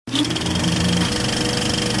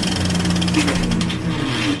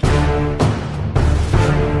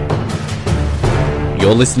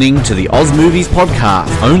You're listening to the Oz Movies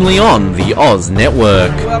Podcast, only on the Oz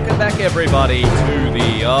Network. Welcome back, everybody, to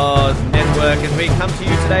the Oz Network, as we come to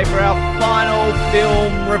you today for our final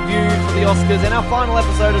film review for the Oscars, and our final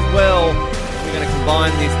episode as well. We're going to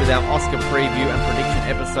combine this with our Oscar preview and prediction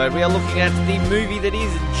episode. We are looking at the movie that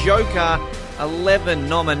is Joker. 11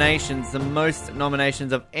 nominations, the most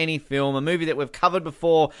nominations of any film, a movie that we've covered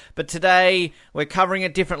before, but today we're covering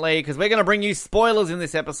it differently because we're going to bring you spoilers in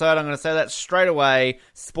this episode. I'm going to say that straight away.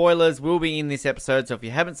 Spoilers will be in this episode, so if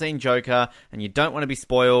you haven't seen Joker and you don't want to be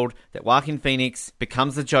spoiled that Joaquin Phoenix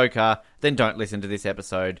becomes the Joker, then don't listen to this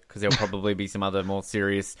episode because there'll probably be some other more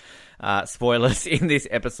serious spoilers in this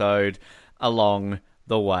episode along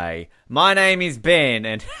the way. My name is Ben,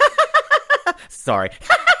 and sorry.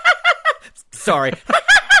 Sorry,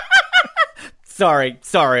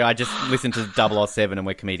 I just listened to 007 and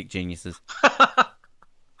we're comedic geniuses.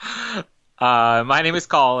 My name is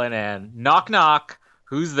Colin, and knock knock,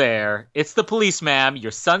 who's there? It's the police, ma'am.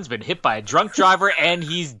 Your son's been hit by a drunk driver and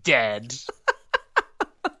he's dead.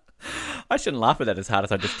 I shouldn't laugh at that as hard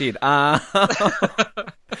as I just did.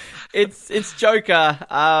 It's Joker.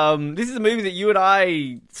 This is a movie that you and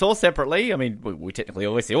I saw separately. I mean, we technically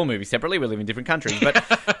always see all movies separately. We live in different countries. But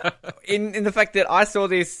in the fact that I saw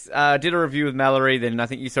this, did a review with Mallory, then I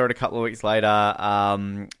think you saw it a couple of weeks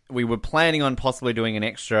later. We were planning on possibly doing an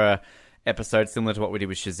extra episode similar to what we did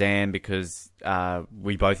with Shazam because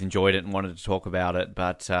we both enjoyed it and wanted to talk about it.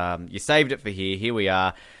 But you saved it for here. Here we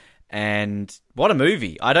are. And what a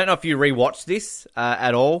movie. I don't know if you rewatched this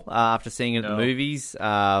at all after seeing it at the movies.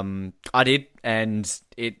 I did, and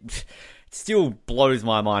it still blows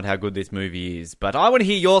my mind how good this movie is. But I want to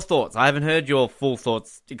hear your thoughts. I haven't heard your full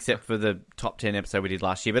thoughts except for the top 10 episode we did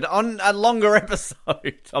last year, but on a longer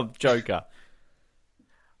episode of Joker.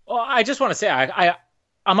 Well, I just want to say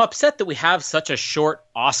I'm upset that we have such a short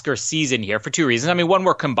Oscar season here for two reasons. I mean, one,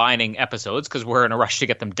 we're combining episodes because we're in a rush to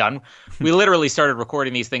get them done. We literally started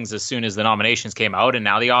recording these things as soon as the nominations came out, and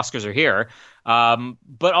now the Oscars are here.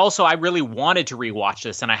 But also, I really wanted to rewatch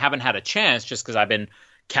this, and I haven't had a chance just because I've been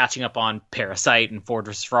catching up on Parasite and Ford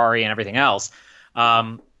vs. Ferrari and everything else.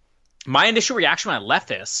 My initial reaction when I left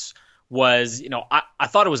this was, I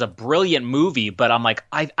thought it was a brilliant movie, but I'm like,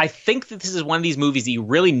 I think that this is one of these movies that you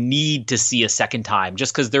really need to see a second time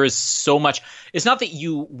just because there is so much. It's not that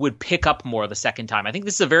you would pick up more the second time. I think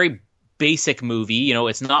this is a very basic movie.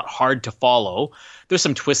 It's not hard to follow. There's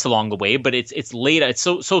some twists along the way, but it's late. It's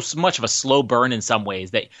so much of a slow burn in some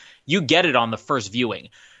ways that you get it on the first viewing.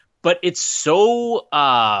 But it's so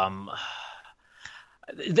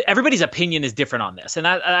everybody's opinion is different on this, and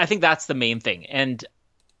I think that's the main thing. And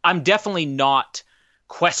I'm definitely not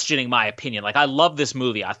questioning my opinion. Like, I love this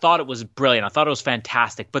movie. I thought it was brilliant. I thought it was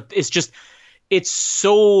fantastic. But it's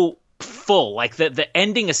so full. Like, the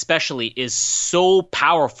ending especially is so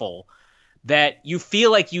powerful that you feel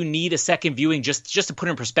like you need a second viewing just to put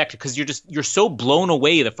it in perspective, because you're so blown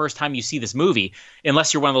away the first time you see this movie,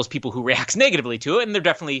 unless you're one of those people who reacts negatively to it. And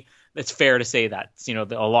it's fair to say that,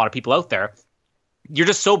 a lot of people out there, you're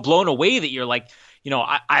just so blown away that you're like,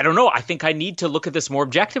 I don't know. I think I need to look at this more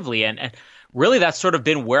objectively. And really, that's sort of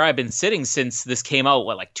been where I've been sitting since this came out,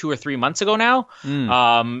 like 2 or 3 months ago now.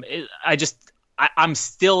 I'm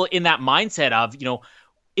still in that mindset of,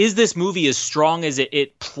 is this movie as strong as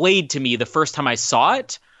it played to me the first time I saw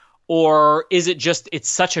it? Or is it just, it's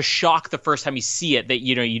such a shock the first time you see it that,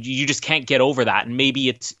 you just can't get over that. And maybe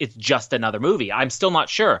it's just another movie. I'm still not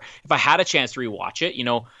sure. If I had a chance to rewatch it,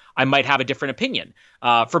 I might have a different opinion,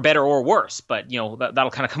 for better or worse. But,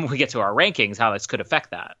 that'll kind of come when we get to our rankings, how this could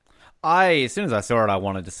affect that. As soon as I saw it, I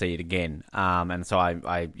wanted to see it again. And so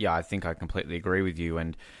I think I completely agree with you.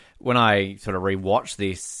 And when I sort of rewatched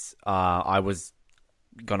this, I was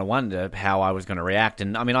going to wonder how I was going to react.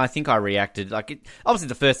 And I mean, I think I reacted obviously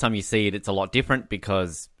the first time you see it, it's a lot different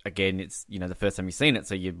because, again, it's, the first time you've seen it,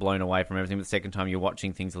 so you're blown away from everything. But the second time you're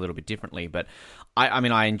watching things a little bit differently. But I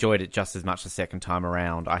mean, I enjoyed it just as much the second time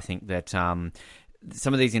around. I think that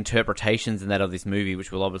some of these interpretations and that of this movie,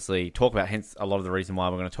 which we'll obviously talk about, hence a lot of the reason why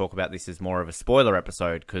we're going to talk about this is more of a spoiler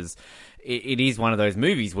episode, because it is one of those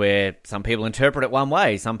movies where some people interpret it one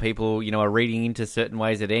way, some people, are reading into certain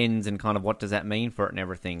ways it ends and kind of what does that mean for it and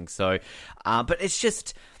everything. So, but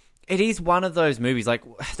it is one of those movies, like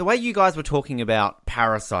the way you guys were talking about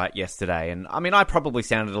Parasite yesterday, and I mean, I probably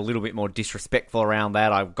sounded a little bit more disrespectful around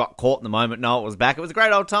that. I got caught in the moment. Noah was back. It was a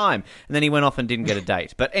great old time. And then he went off and didn't get a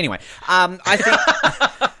date. But anyway, I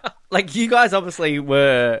think, like, you guys obviously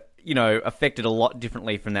were, affected a lot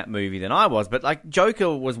differently from that movie than I was. But, like,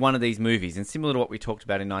 Joker was one of these movies, and similar to what we talked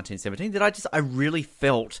about in 1917, that I really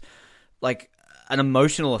felt like an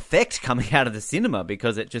emotional effect coming out of the cinema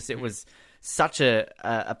because it was such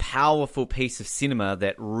a powerful piece of cinema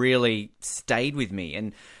that really stayed with me.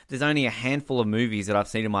 And there's only a handful of movies that I've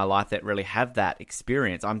seen in my life that really have that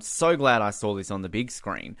experience. I'm so glad I saw this on the big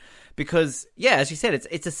screen because, yeah, as you said,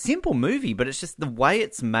 it's a simple movie, but it's just the way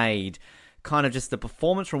it's made, kind of just the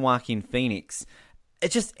performance from Joaquin Phoenix. It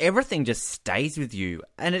just, everything just stays with you.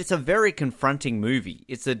 And it's a very confronting movie.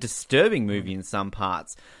 It's a disturbing movie in some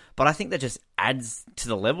parts. But I think that just adds to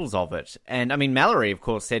the levels of it. And I mean, Mallory, of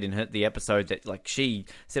course, said in the episode that like she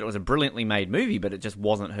said it was a brilliantly made movie, but it just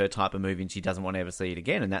wasn't her type of movie, and she doesn't want to ever see it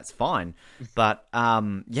again, and that's fine. But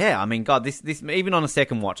yeah, I mean, God, this even on a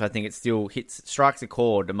second watch, I think it still strikes a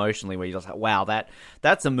chord emotionally where you're just like, wow,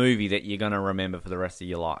 that's a movie that you're gonna remember for the rest of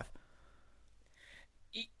your life.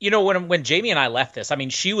 You know, when Jamie and I left this, I mean,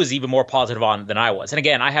 she was even more positive on it than I was. And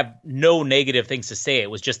again, I have no negative things to say.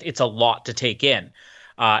 It was just, it's a lot to take in.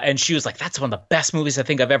 And she was like, that's one of the best movies I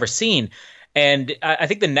think I've ever seen. And I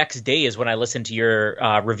think the next day is when I listened to your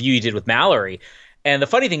review you did with Mallory. And the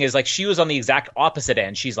funny thing is, like, she was on the exact opposite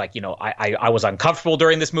end. She's like, you know, I was uncomfortable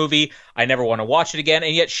during this movie. I never want to watch it again.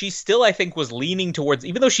 And yet she still, I think, was leaning towards,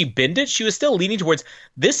 even though she binned it, she was still leaning towards,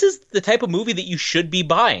 this is the type of movie that you should be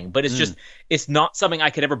buying. But it's just, it's not something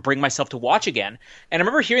I could ever bring myself to watch again. And I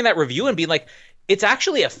remember hearing that review and being like, it's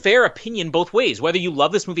actually a fair opinion both ways, whether you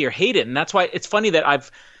love this movie or hate it. And that's why it's funny that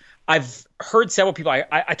I've heard several people,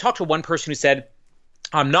 I talked to one person who said,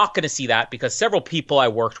 I'm not going to see that because several people I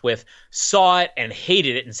worked with saw it and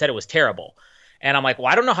hated it and said it was terrible. And I'm like, well,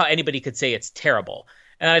 I don't know how anybody could say it's terrible.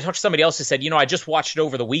 And I talked to somebody else who said, you know, I just watched it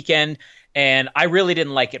over the weekend and I really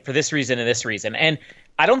didn't like it for this reason and this reason. And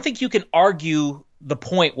I don't think you can argue the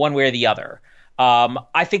point one way or the other.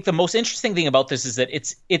 I think the most interesting thing about this is that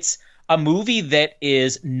it's a movie that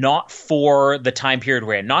is not for the time period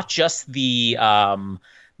we're in, not just the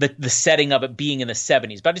setting of it being in the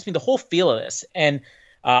 70s, but I just mean the whole feel of this. And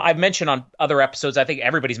I've mentioned on other episodes, I think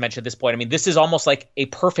everybody's mentioned at this point, I mean, this is almost like a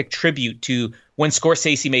perfect tribute to when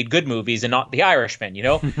Scorsese made good movies and not The Irishman, you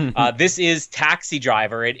know? This is Taxi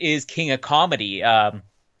Driver. It is King of Comedy.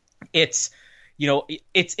 It's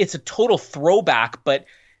a total throwback, but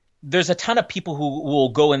there's a ton of people who will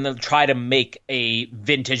go and try to make a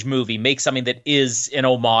vintage movie, make something that is an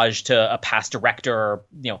homage to a past director or,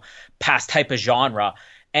 you know, past type of genre.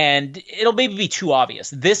 And it'll maybe be too obvious.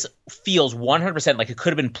 This feels 100% like it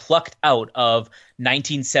could have been plucked out of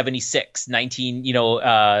 1976,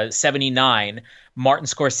 79, Martin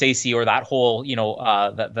Scorsese, or that whole, you know,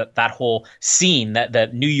 that whole scene,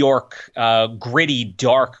 that New York gritty,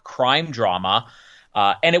 dark crime drama.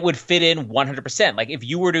 And it would fit in 100%. Like if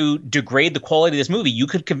you were to degrade the quality of this movie, you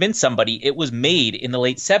could convince somebody it was made in the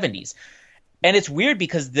late 70s. And it's weird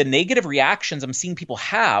because the negative reactions I'm seeing people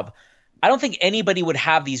have, I don't think anybody would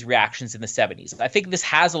have these reactions in the 70s. I think this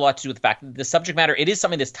has a lot to do with the fact that the subject matter, it is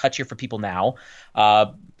something that's touchier for people now.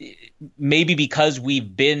 Maybe because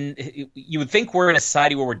you would think we're in a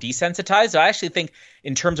society where we're desensitized. I actually think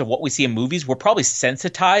in terms of what we see in movies, we're probably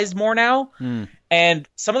sensitized more now. And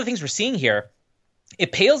some of the things we're seeing here,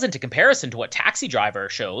 it pales into comparison to what Taxi Driver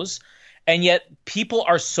shows. And yet people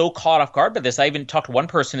are so caught off guard by this. I even talked to one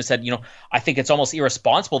person who said, you know, I think it's almost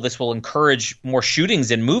irresponsible. This will encourage more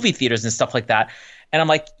shootings in movie theaters and stuff like that. And I'm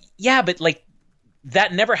like, yeah, but like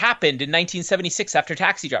that never happened in 1976 after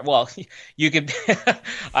Taxi Driver. Well, you could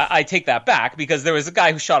I take that back because there was a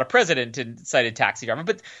guy who shot a president and cited Taxi Driver.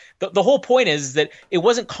 But the whole point is that it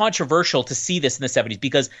wasn't controversial to see this in the 70s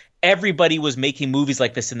because everybody was making movies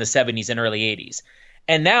like this in the 70s and early 80s.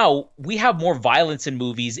 And now we have more violence in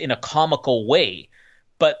movies in a comical way,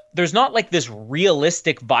 but there's not like this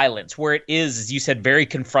realistic violence where it is, as you said, very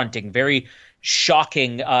confronting, very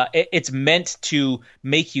shocking. It's meant to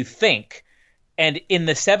make you think. And in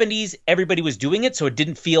the 70s, everybody was doing it, so it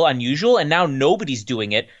didn't feel unusual. And now nobody's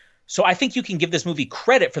doing it. So I think you can give this movie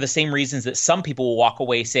credit for the same reasons that some people will walk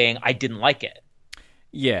away saying, I didn't like it.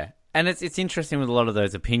 Yeah. And it's interesting with a lot of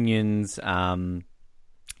those opinions.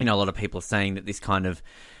 You know, a lot of people are saying that this kind of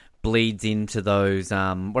bleeds into those,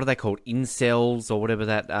 what are they called, incels or whatever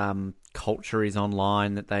that culture is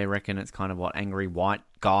online that they reckon it's kind of what, angry white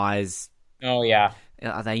guys. Oh, yeah.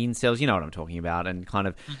 Are they incels? You know what I'm talking about. And kind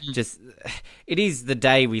of just, it is the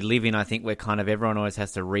day we live in, I think, where kind of everyone always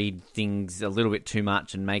has to read things a little bit too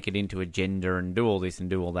much and make it into agenda and do all this and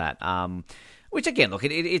do all that. Which, again, look,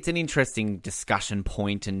 it's an interesting discussion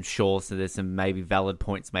point, and sure, so there's some maybe valid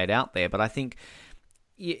points made out there. But I think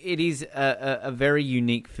it is a very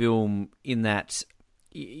unique film in that,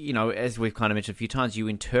 you know, as we've kind of mentioned a few times, you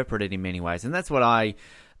interpret it in many ways. And that's what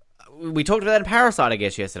we talked about that in Parasite, I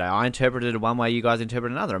guess, yesterday. I interpreted it one way, you guys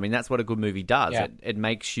interpret another. I mean, that's what a good movie does. Yeah. It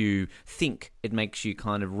makes you think. It makes you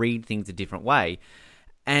kind of read things a different way.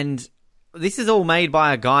 And this is all made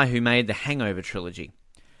by a guy who made the Hangover trilogy.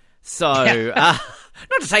 So, not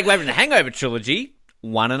to take away from the Hangover trilogy,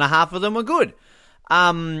 1.5 of them are good. But,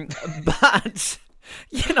 I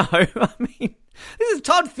mean, this is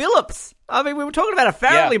Todd Phillips. I mean, we were talking about a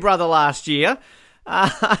Farrelly brother last year.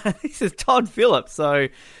 This is Todd Phillips. So,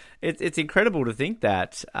 it's incredible to think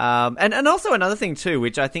that. And also another thing, too,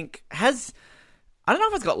 which I think has... I don't know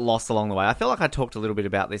if it's got lost along the way. I feel like I talked a little bit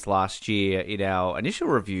about this last year in our initial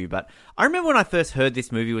review, but I remember when I first heard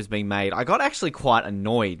this movie was being made, I got actually quite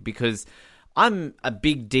annoyed because I'm a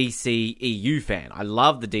big DCEU fan. I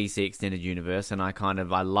love the DC Extended Universe, and I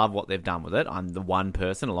love what they've done with it. I'm the one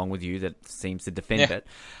person, along with you, that seems to defend it.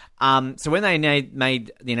 So when they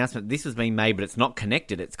made the announcement this was being made, but it's not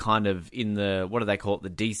connected, it's kind of in the, what do they call it, the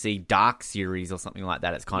DC Dark series or something like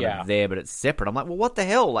that. It's kind of there, but it's separate. I'm like, well, what the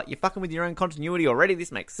hell? Like, you're fucking with your own continuity already.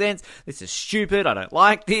 This makes sense. This is stupid. I don't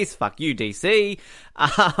like this. Fuck you, DC.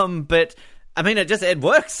 But, I mean, it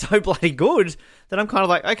works so bloody good that I'm kind of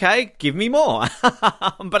like, okay, give me more.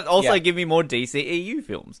 But also give me more DCEU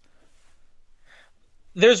films.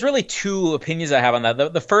 There's really two opinions I have on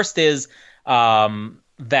that. The first is...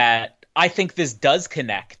 that I think this does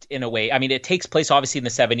connect in a way. I mean, it takes place obviously in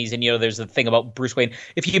the 70s, and there's the thing about Bruce Wayne.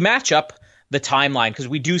 If you match up the timeline, because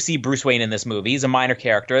we do see Bruce Wayne in this movie, he's a minor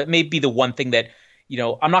character. It may be the one thing that,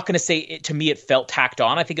 I'm not going to say it, to me it felt tacked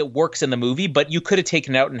on. I think it works in the movie, but you could have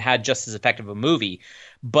taken it out and had just as effective a movie.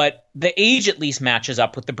 But the age at least matches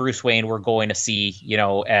up with the Bruce Wayne we're going to see,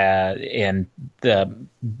 in the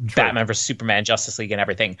Batman vs. Superman, Justice League, and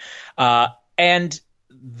everything. And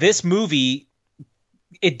this movie...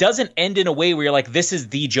 it doesn't end in a way where you're like, this is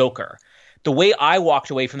the Joker. The way I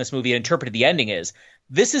walked away from this movie and interpreted the ending is,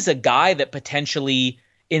 this is a guy that potentially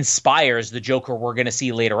inspires the Joker we're going to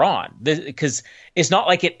see later on. Because it's not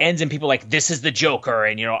like it ends and people are like, this is the Joker,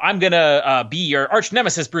 and, I'm going to be your arch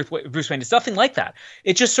nemesis, Bruce Wayne. It's nothing like that.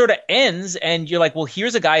 It just sort of ends, and you're like, well,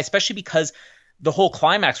 here's a guy, especially because the whole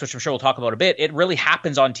climax, which I'm sure we'll talk about a bit, it really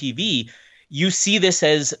happens on TV. You see this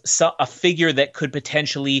as a figure that could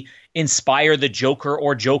potentially inspire the Joker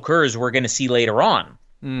or Jokers we're going to see later on.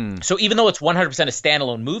 So even though it's 100% a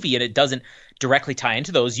standalone movie and it doesn't directly tie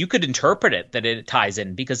into those, you could interpret it that it ties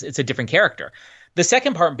in because it's a different character. The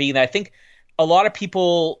second part being that I think a lot of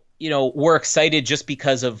people, were excited just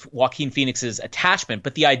because of Joaquin Phoenix's attachment,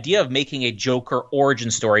 but the idea of making a Joker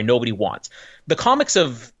origin story, nobody wants. The comics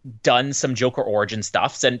have done some Joker origin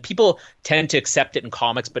stuff, and people tend to accept it in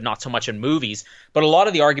comics, but not so much in movies. But a lot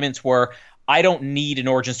of the arguments were, I don't need an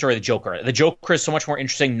origin story of the Joker. The Joker is so much more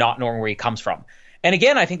interesting not knowing where he comes from. And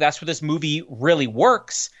again, I think that's where this movie really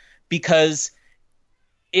works, because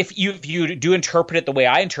if you do interpret it the way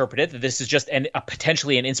I interpret it, that this is just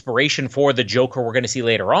potentially an inspiration for the Joker we're going to see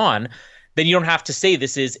later on, then you don't have to say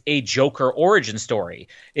this is a Joker origin story.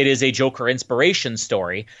 It is a Joker inspiration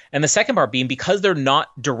story. And the second part being, because they're not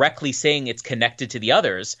directly saying it's connected to the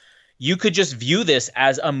others, you could just view this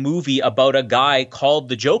as a movie about a guy called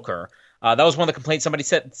the Joker. That was one of the complaints somebody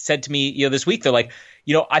said to me this week. They're like,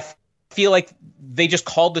 I feel like they just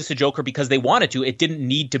called this a Joker because they wanted to. It didn't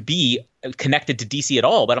need to be connected to DC at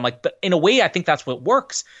all. But I'm like, but in a way, I think that's what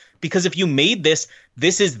works. Because if you made this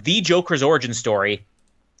is the Joker's origin story,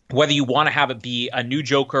 whether you want to have it be a new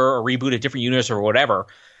Joker or reboot a different universe or whatever,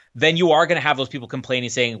 then you are going to have those people complaining,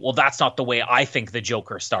 saying, well, that's not the way I think the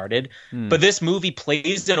Joker started. But this movie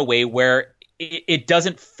plays in a way where it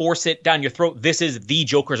doesn't force it down your throat. This is the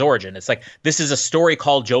Joker's origin. It's like, this is a story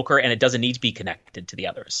called Joker, and it doesn't need to be connected to the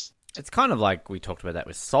others. It's kind of like we talked about that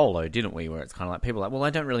with Solo, didn't we? Where it's kind of like people are like, well, I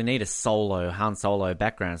don't really need a Han Solo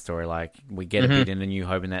background story. Like, we get a bit in A New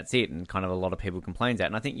Hope and that's it. And kind of a lot of people complain that.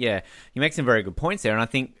 And I think, you make some very good points there. And I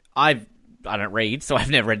think I don't read, so I've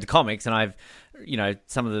never read the comics, and I've,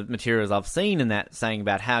 some of the materials I've seen in that saying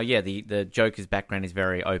about how, the Joker's background is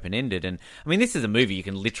very open-ended. And, I mean, this is a movie you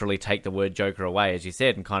can literally take the word Joker away, as you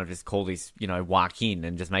said, and kind of just call this, Joaquin,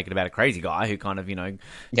 and just make it about a crazy guy who kind of,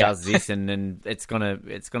 does this, and it's gonna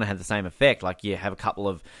have the same effect. Like, have a couple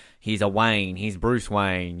of, he's a Wayne, he's Bruce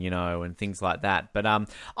Wayne, and things like that. But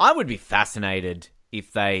I would be fascinated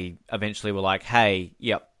if they eventually were like, hey,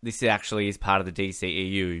 this actually is part of the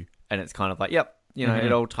DCEU, and it's kind of like,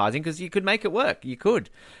 it all ties in, because you could make it work. You could.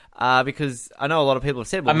 Because I know a lot of people have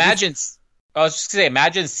said... Well,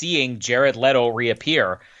 imagine seeing Jared Leto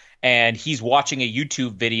reappear, and he's watching a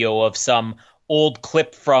YouTube video of some old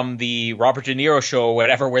clip from the Robert De Niro show or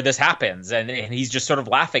whatever where this happens, and he's just sort of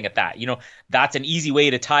laughing at that. That's an easy way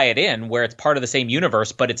to tie it in, where it's part of the same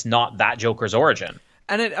universe, but it's not that Joker's origin.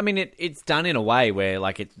 And it's done in a way where,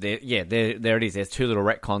 like, there it is. There's two little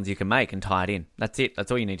retcons you can make and tie it in. That's it.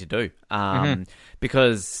 That's all you need to do.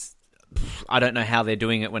 Because I don't know how they're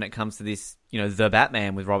doing it when it comes to this, The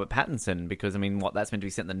Batman with Robert Pattinson, because, that's meant to be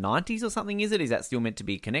set in the 90s or something, is it? Is that still meant to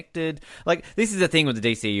be connected? Like, this is the thing with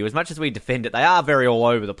the DCEU. As much as we defend it, they are very all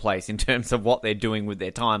over the place in terms of what they're doing with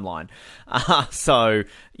their timeline. Well,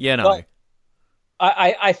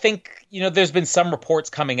 I think, there's been some reports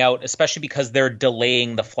coming out, especially because they're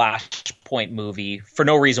delaying the Flashpoint movie for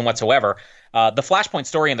no reason whatsoever. The Flashpoint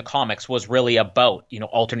story in the comics was really about,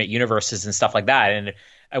 alternate universes and stuff like that. And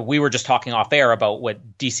we were just talking off air about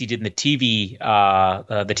what DC did in the TV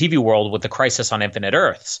world with the Crisis on Infinite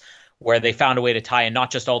Earths, where they found a way to tie in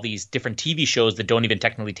not just all these different TV shows that don't even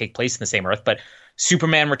technically take place in the same Earth, but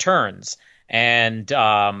Superman Returns and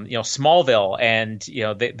Smallville, and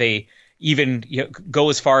they even go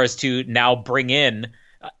as far as to now bring in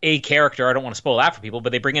a character. I don't want to spoil that for people,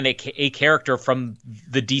 but they bring in a character from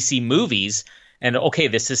the DC movies. And okay,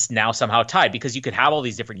 this is now somehow tied, because you could have all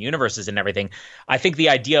these different universes and everything. I think the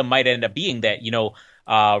idea might end up being that,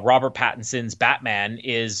 Robert Pattinson's Batman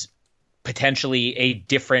is potentially a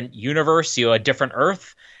different universe, a different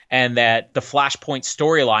Earth, and that the Flashpoint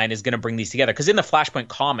storyline is going to bring these together. Because in the Flashpoint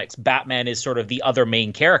comics, Batman is sort of the other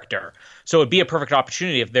main character. So it'd be a perfect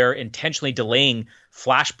opportunity, if they're intentionally delaying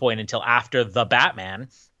Flashpoint until after the Batman,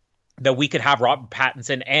 that we could have Robert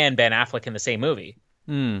Pattinson and Ben Affleck in the same movie.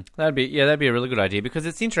 That'd be a really good idea, because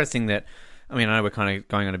it's interesting that, I know we're kind of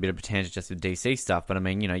going on a bit of a tangent just with DC stuff, but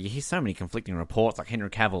you hear so many conflicting reports. Like Henry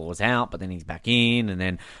Cavill was out, but then he's back in, and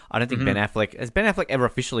then I don't think Ben Affleck ever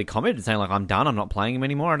officially commented saying, like, I'm done, I'm not playing him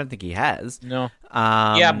anymore? I don't think he has. No.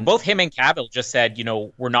 Both him and Cavill just said,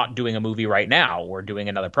 we're not doing a movie right now, we're doing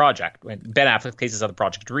another project. Ben Affleck takes his other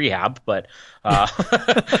project Rehab, but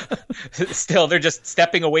still, they're just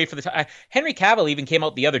stepping away for the time. Henry Cavill even came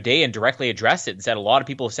out the other day and directly addressed it and said, a lot of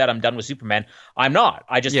people have said I'm done with Superman. I'm not.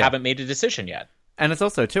 I just haven't made a decision yet. And it's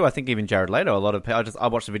also, too, I think even Jared Leto, I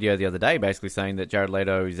watched a video the other day basically saying that Jared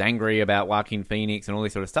Leto is angry about Joaquin Phoenix and all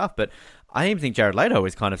this sort of stuff, but I even think Jared Leto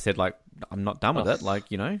has kind of said, like, I'm not done with it.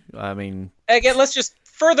 Like, Again, let's just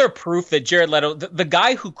further proof that Jared Leto, the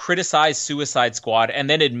guy who criticized Suicide Squad and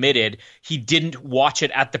then admitted he didn't watch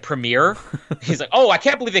it at the premiere, he's like, oh, I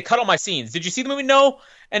can't believe they cut all my scenes. Did you see the movie? No.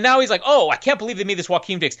 And now he's like, oh, I can't believe they made this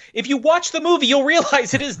Joaquin Phoenix. If you watch the movie, you'll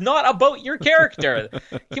realize it is not about your character.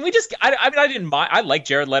 Can we just, I didn't mind, I like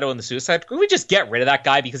Jared Leto in the Suicide. Can we just get rid of that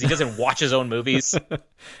guy because he doesn't watch his own movies?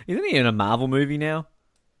 Isn't he in a Marvel movie now?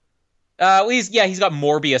 He's got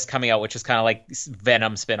Morbius coming out, which is kind of like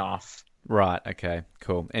Venom spinoff. Right, okay,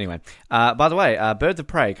 cool. Anyway, by the way, Birds of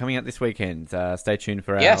Prey coming out this weekend. Stay tuned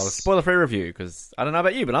for our spoiler-free review, because I don't know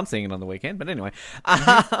about you, but I'm seeing it on the weekend. But anyway,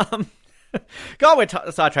 God, we're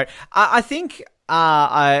sidetracked. I think,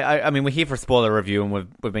 we're here for a spoiler review, and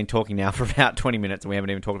we've been talking now for about 20 minutes, and we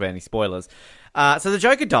haven't even talked about any spoilers. So the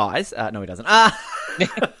Joker dies. No, he doesn't.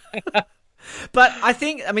 But I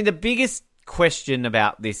think, the biggest question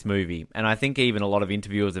about this movie, and I think even a lot of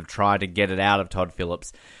interviewers have tried to get it out of Todd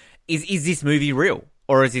Phillips, is this movie real?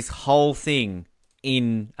 Or is this whole thing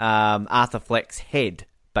in Arthur Fleck's head,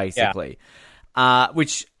 basically? Yeah.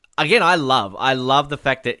 Which, again, I love. I love the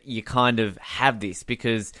fact that you kind of have this,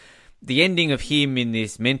 because the ending of him in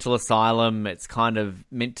this mental asylum, it's kind of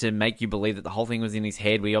meant to make you believe that the whole thing was in his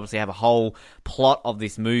head. We obviously have a whole plot of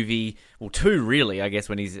this movie, well, two really, I guess,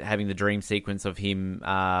 when he's having the dream sequence of him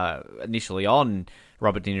initially on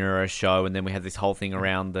Robert De Niro's show, and then we have this whole thing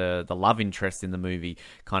around the love interest in the movie,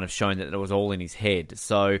 kind of showing that it was all in his head.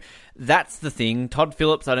 So that's the thing. Todd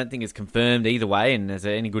Phillips, I don't think, is confirmed either way, and as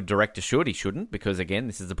any good director should, he shouldn't, because, again,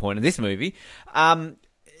 this is the point of this movie.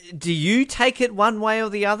 Do you take it one way or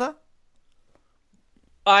the other?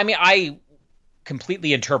 I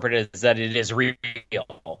completely interpret it as that it is real.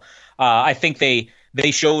 I think they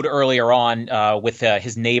showed earlier on with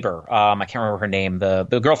his neighbor, I can't remember her name,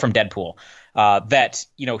 the girl from Deadpool, that,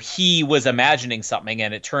 he was imagining something,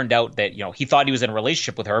 and it turned out that, he thought he was in a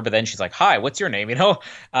relationship with her, but then she's like, hi, what's your name? And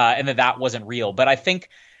that wasn't real. But I think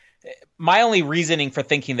my only reasoning for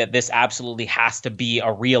thinking that this absolutely has to be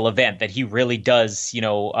a real event, that he really does, shoot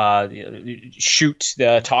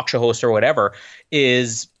the talk show host or whatever,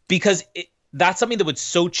 is because that's something that would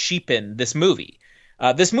so cheapen this movie.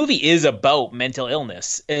 This movie is about mental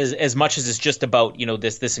illness as much as it's just about,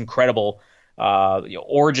 this incredible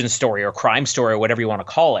origin story or crime story or whatever you want to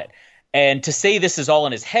call it. And to say this is all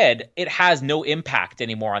in his head, it has no impact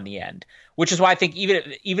anymore on the end. Which is why I think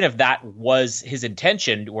even if that was his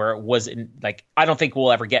intention, where it was I don't think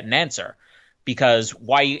we'll ever get an answer, because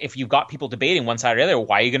if you've got people debating one side or the other,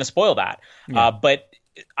 why are you going to spoil that? Yeah. But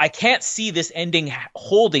I can't see this ending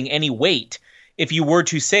holding any weight if you were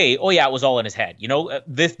to say, oh yeah, it was all in his head.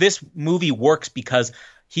 This movie works because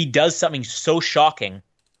he does something so shocking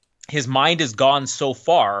his mind has gone so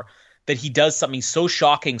far that he does something so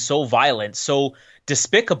shocking, so violent, so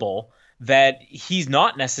despicable that he's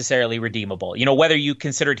not necessarily redeemable. Whether you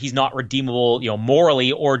consider it he's not redeemable,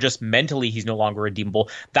 morally or just mentally he's no longer redeemable,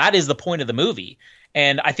 that is the point of the movie.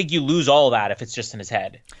 And I think you lose all of that if it's just in his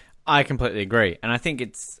head. I completely agree. And I think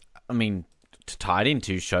to tie it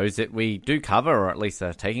into shows that we do cover, or at least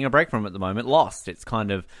are taking a break from at the moment, Lost. It's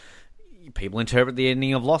kind of, people interpret the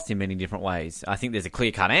ending of Lost in many different ways. I think there's a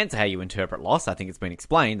clear-cut answer how you interpret Lost. I think it's been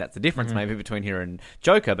explained. That's the difference maybe between here and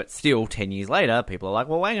Joker, but still, 10 years later, people are like,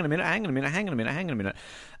 well, hang on a minute.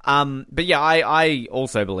 But yeah, I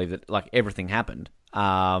also believe that, like, everything happened.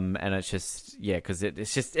 And it's just, yeah, because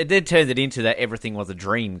it then turns it into that everything was a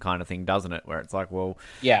dream kind of thing, doesn't it? Where it's like, well,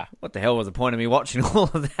 yeah, what the hell was the point of me watching all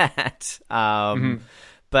of that?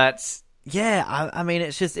 But yeah, I mean,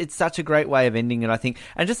 it's such a great way of ending it, I think.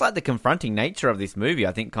 And just like the confronting nature of this movie,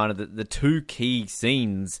 I think kind of the two key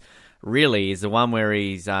scenes really is the one where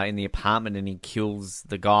he's in the apartment and he kills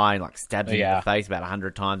the guy, like stabs him in the face about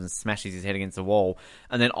 100 times and smashes his head against the wall.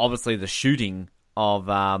 And then obviously the shooting of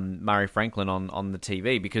Murray Franklin on the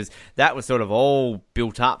TV, because that was sort of all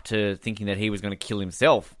built up to thinking that he was going to kill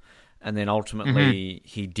himself, and then ultimately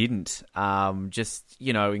he didn't. Just,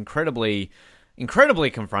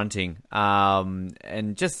 incredibly confronting,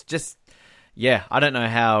 and just yeah, I don't know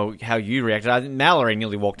how you reacted. I think Mallory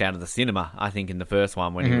nearly walked out of the cinema, I think, in the first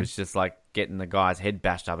one when he was just like getting the guy's head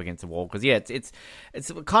bashed up against the wall. Because yeah, it's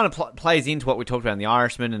kind of plays into what we talked about in The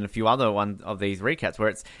Irishman and a few other ones of these recaps, where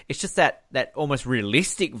it's just that almost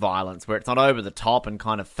realistic violence, where it's not over the top and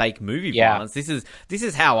kind of fake movie violence. This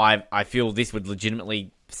is how I feel this would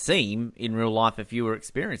legitimately seem in real life if you were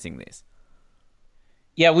experiencing this.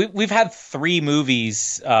 Yeah, we've had 3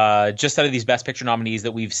 movies just out of these Best Picture nominees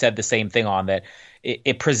that we've said the same thing on, that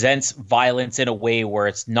it presents violence in a way where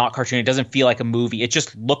it's not cartoon. It doesn't feel like a movie. It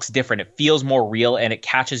just looks different. It feels more real, and it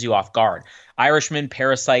catches you off guard. Irishman,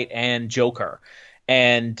 Parasite, and Joker.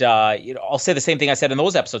 And I'll say the same thing I said in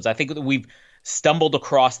those episodes. I think that we've stumbled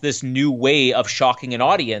across this new way of shocking an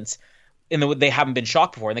audience they haven't been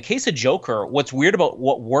shocked before. In the case of Joker, what's weird about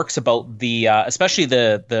what works about the especially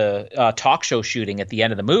the talk show shooting at the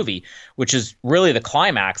end of the movie, which is really the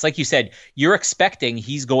climax, like you said, you're expecting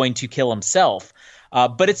he's going to kill himself,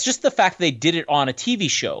 but it's just the fact that they did it on a TV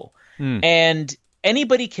show. And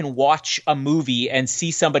anybody can watch a movie and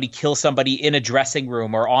see somebody kill somebody in a dressing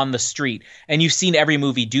room or on the street, and you've seen every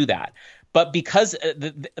movie do that. But because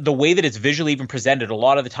the way that it's visually even presented, a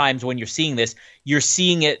lot of the times when you're seeing this, you're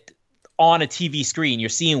seeing it on a TV screen. You're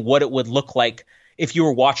seeing what it would look like if you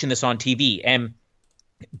were watching this on TV. And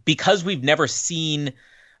because we've never seen,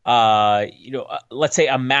 let's say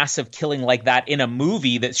a massive killing like that in a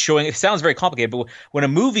movie that's showing, it sounds very complicated, but when a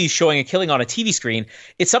movie is showing a killing on a TV screen,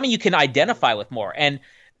 it's something you can identify with more. And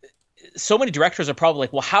so many directors are probably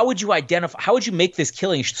like, well, how would you make this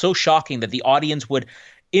killing so shocking that the audience would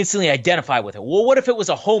instantly identify with it? Well, what if it was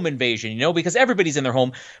a home invasion, because everybody's in their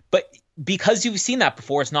home, but because you've seen that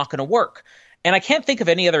before, it's not going to work. And I can't think of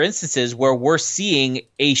any other instances where we're seeing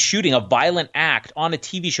a shooting, a violent act on a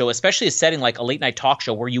TV show, especially a setting like a late night talk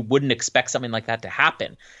show where you wouldn't expect something like that to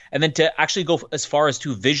happen. And then to actually go as far as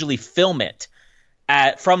to visually film it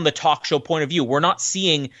from the talk show point of view. We're not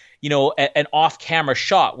seeing, an off-camera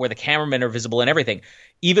shot where the cameramen are visible and everything.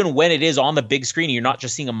 Even when it is on the big screen, you're not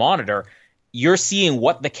just seeing a monitor, you're seeing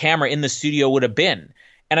what the camera in the studio would have been.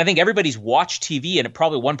 And I think everybody's watched TV and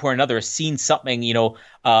probably at one point or another has seen something,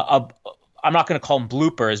 I'm not going to call them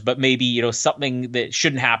bloopers, but maybe, something that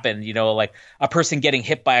shouldn't happen, like a person getting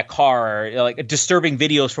hit by a car, or like disturbing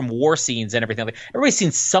videos from war scenes and everything. Like everybody's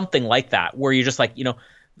seen something like that where you're just like,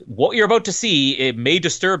 what you're about to see, it may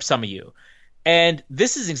disturb some of you. And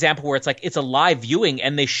this is an example where it's like it's a live viewing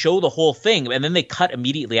and they show the whole thing and then they cut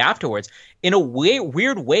immediately afterwards. In a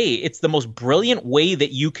weird way, it's the most brilliant way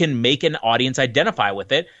that you can make an audience identify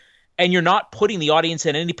with it. And you're not putting the audience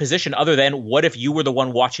in any position other than what if you were the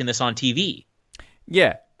one watching this on TV?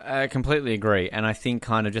 Yeah, I completely agree. And I think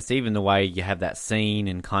kind of just even the way you have that scene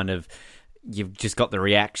and kind of you've just got the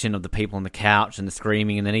reaction of the people on the couch and the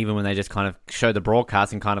screaming, and then even when they just kind of show the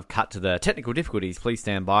broadcast and kind of cut to the technical difficulties, please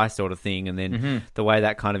stand by sort of thing, and then the way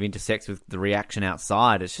that kind of intersects with the reaction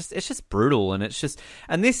outside, it's just brutal. And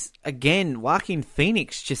this again, Joaquin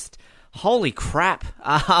Phoenix, just holy crap.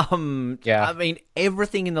 I mean,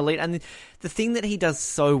 everything in the lead, and the thing that he does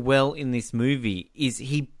so well in this movie is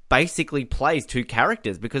he basically plays 2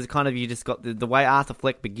 characters, because kind of you just got the way Arthur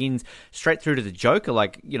Fleck begins straight through to the Joker.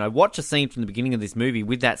 Like, watch a scene from the beginning of this movie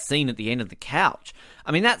with that scene at the end of the couch.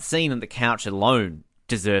 I mean, that scene at the couch alone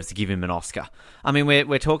deserves to give him an Oscar. I mean,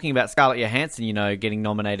 we're talking about Scarlett Johansson, getting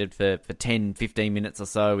nominated for 10, 15 minutes or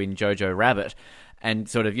so in Jojo Rabbit. And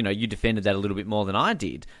sort of, you defended that a little bit more than I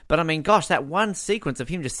did. But I mean, gosh, that one sequence of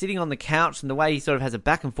him just sitting on the couch and the way he sort of has a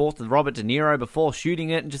back and forth with Robert De Niro before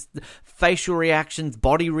shooting it, and just facial reactions,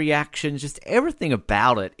 body reactions, just everything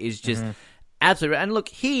about it is just absolutely. And look,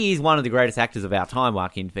 he is one of the greatest actors of our time,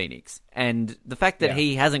 Joaquin Phoenix. And the fact that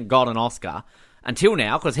he hasn't got an Oscar until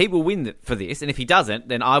now, because he will win for this, and if he doesn't,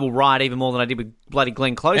 then I will riot even more than I did with bloody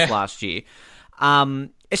Glenn Close last year.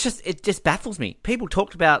 It just baffles me. People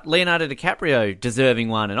talked about Leonardo DiCaprio deserving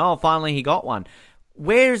one, and finally he got one.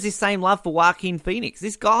 Where is this same love for Joaquin Phoenix?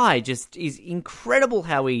 This guy just is incredible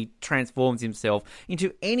how he transforms himself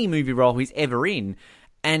into any movie role he's ever in.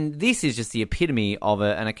 And this is just the epitome of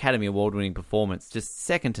an Academy Award-winning performance. Just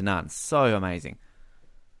second to none. So amazing.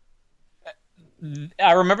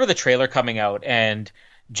 I remember the trailer coming out, and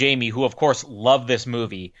Jamie, who of course loved this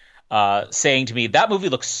movie, saying to me, that movie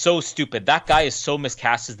looks so stupid. That guy is so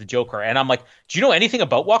miscast as the Joker. And I'm like, do you know anything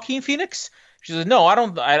about Joaquin Phoenix? She says, no, I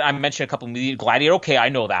don't. I mentioned a couple of movies, Gladiator. Okay, I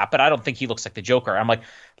know that, but I don't think he looks like the Joker. I'm like,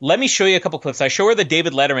 let me show you a couple clips. I show her the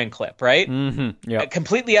David Letterman clip, right? Mm-hmm. Yeah.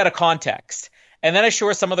 Completely out of context. And then I show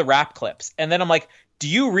her some of the rap clips. And then I'm like, do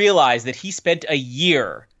you realize that he spent a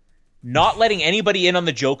year not letting anybody in on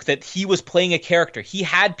the joke that he was playing a character? He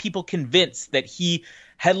had people convinced that he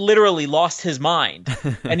had literally lost his mind.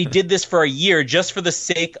 And he did this for a year just for the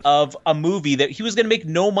sake of a movie that he was going to make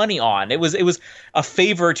no money on. It was a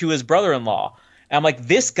favor to his brother-in-law. And I'm like,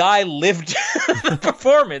 this guy lived the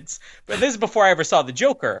performance. But this is before I ever saw the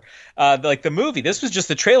Joker, like the movie. This was just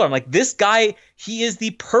the trailer. I'm like, this guy, he is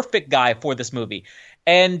the perfect guy for this movie.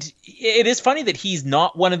 And it is funny that he's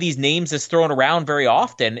not one of these names that's thrown around very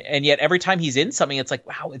often, and yet every time he's in something, it's like,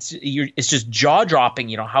 wow, it's just jaw dropping.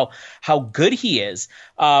 How good he is.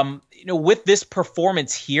 With this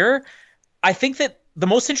performance here, I think that the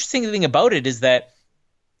most interesting thing about it is that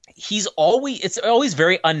it's always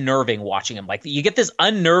very unnerving watching him. Like, you get this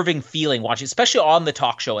unnerving feeling watching, especially on the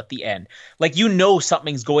talk show at the end. Like,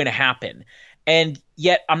 something's going to happen, and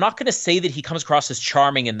yet I'm not going to say that he comes across as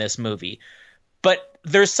charming in this movie. But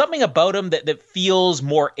there's something about him that feels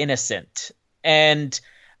more innocent. And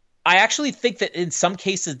I actually think that in some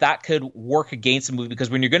cases that could work against the movie, because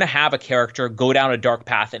when you're going to have a character go down a dark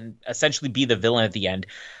path and essentially be the villain at the end,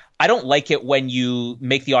 I don't like it when you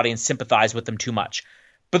make the audience sympathize with them too much.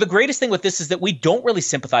 But the greatest thing with this is that we don't really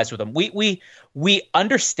sympathize with him. We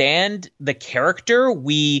understand the character.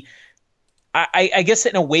 I guess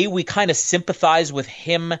in a way we kind of sympathize with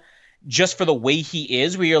him just for the way he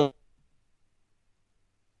is, where you're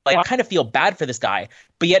like, I kind of feel bad for this guy,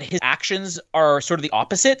 but yet his actions are sort of the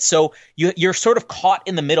opposite. So you're sort of caught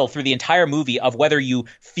in the middle through the entire movie of whether you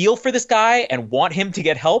feel for this guy and want him to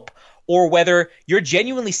get help, or whether you're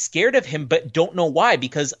genuinely scared of him but don't know why.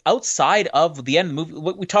 Because outside of the end of the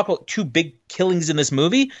movie, we talk about two big killings in this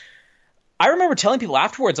movie. I remember telling people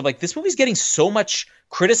afterwards, I'm like, this movie's getting so much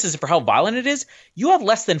criticism for how violent it is. You have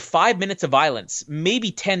less than 5 minutes of violence, maybe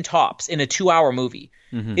 10 tops, in a 2-hour movie.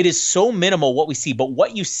 Mm-hmm. It is so minimal what we see, but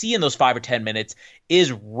what you see in those 5 or 10 minutes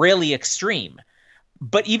is really extreme.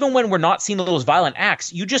 But even when we're not seeing those violent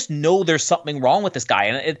acts, you just know there's something wrong with this guy.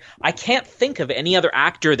 And I can't think of any other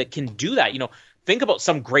actor that can do that. Think about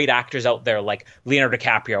some great actors out there like Leonardo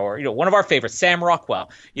DiCaprio, or, one of our favorites, Sam Rockwell.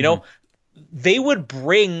 They would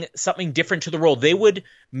bring something different to the role. They would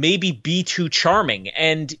maybe be too charming.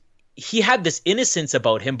 And he had this innocence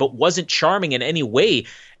about him, but wasn't charming in any way.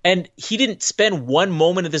 And he didn't spend one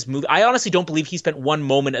moment of this movie. I honestly don't believe he spent one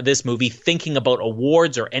moment of this movie thinking about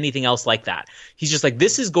awards or anything else like that. He's just like,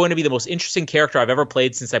 this is going to be the most interesting character I've ever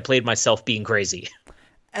played since I played myself being crazy.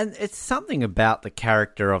 And it's something about the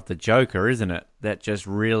character of the Joker, isn't it, that just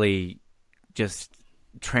really just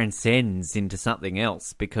transcends into something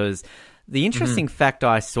else. Because the interesting fact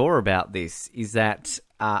I saw about this is that,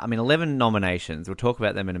 11 nominations. We'll talk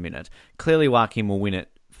about them in a minute. Clearly, Joaquin will win it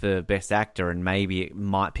for Best Actor, and maybe it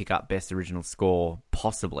might pick up Best Original Score,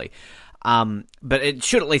 possibly. But it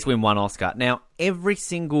should at least win one Oscar. Now, every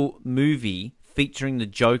single movie featuring the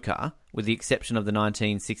Joker, with the exception of the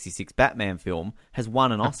 1966 Batman film, has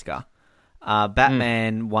won an Oscar.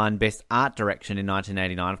 Batman won Best Art Direction in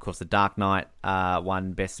 1989. Of course, The Dark Knight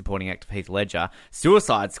won Best Supporting Actor Heath Ledger.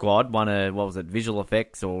 Suicide Squad won visual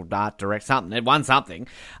effects or art direct something. It won something.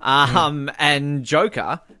 And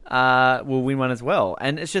Joker will win one as well.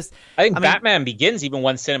 And it's just, I think Batman Begins even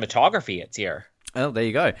won cinematography its year. Oh, there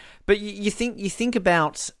you go. But you think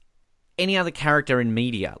about any other character in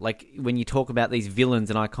media, like when you talk about these villains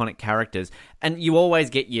and iconic characters, and you always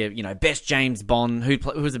get your, best James Bond, who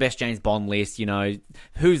was the best James Bond list,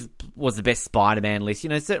 who was the best Spider-Man list,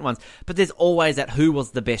 certain ones. But there's always that who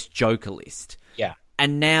was the best Joker list. Yeah.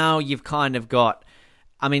 And now you've kind of got,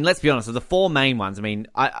 let's be honest, of the four main ones,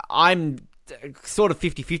 I'm sort of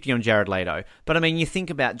 50-50 on Jared Leto. But, you think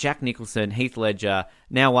about Jack Nicholson, Heath Ledger,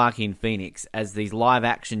 now Joaquin Phoenix as these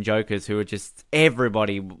live-action Jokers who are just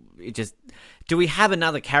everybody. Do we have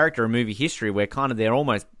another character in movie history where kind of they're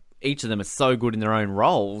almost, each of them are so good in their own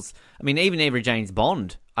roles? Even every James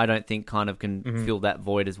Bond, I don't think kind of can fill that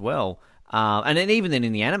void as well. And then even then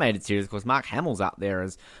in the animated series, of course, Mark Hamill's up there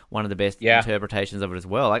as one of the best interpretations of it as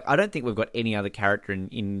well. Like, I don't think we've got any other character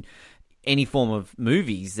in any form of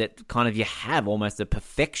movies that kind of you have almost a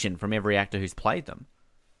perfection from every actor who's played them.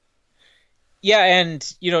 Yeah,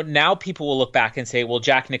 and now people will look back and say, well,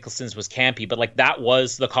 Jack Nicholson's was campy, but like that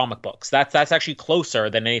was the comic books. That's actually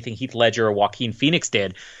closer than anything Heath Ledger or Joaquin Phoenix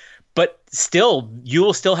did. But still, you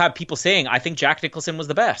will still have people saying, I think Jack Nicholson was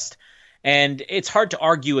the best. And it's hard to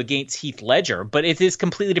argue against Heath Ledger, but it is a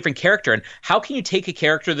completely different character. And how can you take a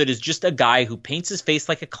character that is just a guy who paints his face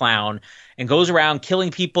like a clown and goes around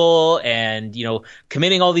killing people and,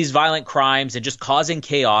 committing all these violent crimes and just causing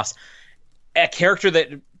chaos, a character that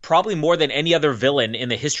probably more than any other villain in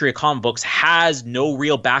the history of comic books has no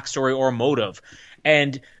real backstory or motive,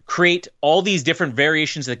 and create all these different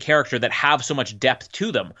variations of the character that have so much depth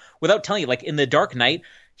to them without telling you, like in The Dark Knight,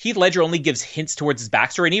 Heath Ledger only gives hints towards his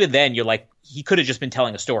backstory, and even then, you're like, he could have just been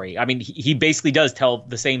telling a story. He basically does tell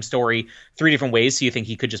the same story 3 different ways, so you think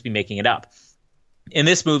he could just be making it up. In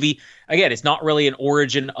this movie, again, it's not really an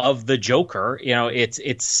origin of the Joker.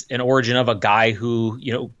 It's an origin of a guy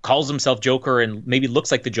who, calls himself Joker and maybe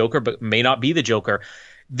looks like the Joker, but may not be the Joker.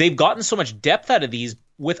 They've gotten so much depth out of these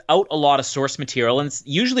without a lot of source material, and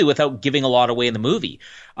usually without giving a lot away in the movie.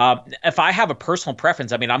 If I have a personal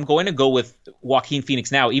preference, I'm going to go with Joaquin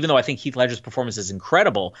Phoenix now, even though I think Heath Ledger's performance is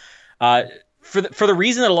incredible. For the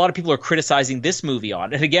reason that a lot of people are criticizing this movie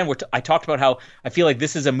on, and again, I talked about how I feel like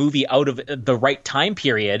this is a movie out of the right time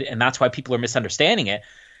period, and that's why people are misunderstanding it.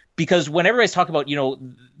 Because when everybody's talking about,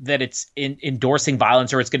 that it's endorsing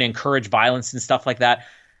violence or it's going to encourage violence and stuff like that,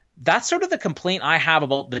 that's sort of the complaint I have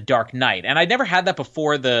about The Dark Knight. And I never had that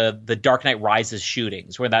before the Dark Knight Rises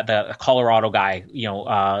shootings, where the Colorado guy,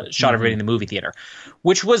 shot everybody in the movie theater,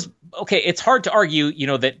 which was, okay, it's hard to argue,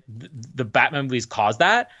 that the Batman movies caused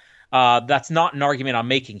that. That's not an argument I'm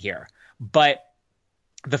making here. But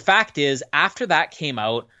the fact is, after that came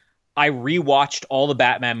out, I rewatched all the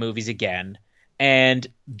Batman movies again. And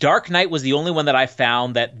Dark Knight was the only one that I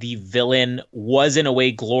found that the villain was in a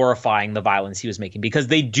way glorifying the violence he was making, because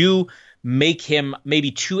they do make him maybe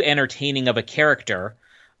too entertaining of a character.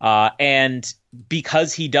 And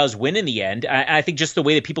because he does win in the end, I think just the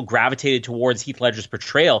way that people gravitated towards Heath Ledger's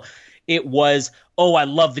portrayal, it was, oh, I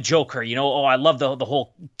love the Joker, oh, I love the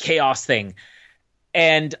whole chaos thing.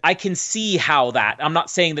 And I can see how that, I'm not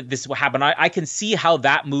saying that this will happen. I can see how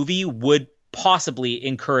that movie would possibly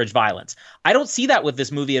encourage violence. I don't see that with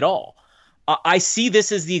this movie at all. I see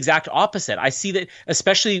this as the exact opposite. I see that,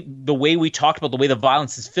 especially the way we talked about the way the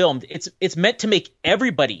violence is filmed, it's meant to make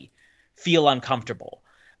everybody feel uncomfortable.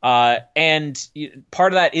 And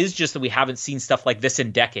part of that is just that we haven't seen stuff like this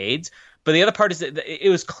in decades. But the other part is that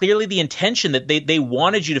it was clearly the intention that they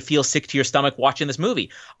wanted you to feel sick to your stomach watching this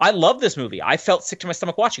movie. I love this movie. I felt sick to my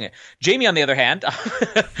stomach watching it. Jamie, on the other hand,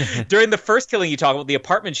 during the first killing you talk about, the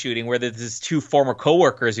apartment shooting where there's these 2 former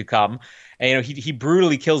coworkers who come, and he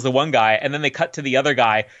brutally kills the one guy, and then they cut to the other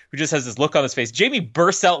guy who just has this look on his face. Jamie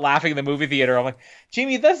bursts out laughing in the movie theater. I'm like,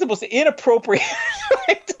 Jamie, that's the most inappropriate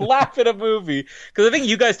way to laugh at a movie. Because I think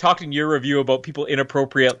you guys talked in your review about people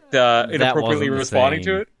inappropriately responding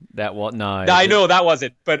to it. That was no. I know that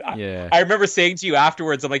wasn't, but yeah. I remember saying to you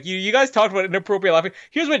afterwards, I'm like, you guys talked about inappropriate laughing.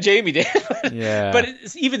 Here's what Jamie did. Yeah. But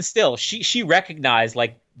even still, she recognized,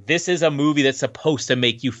 like, this is a movie that's supposed to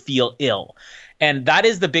make you feel ill. And that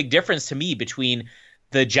is the big difference to me between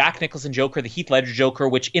the Jack Nicholson Joker, the Heath Ledger Joker,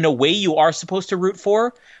 which in a way you are supposed to root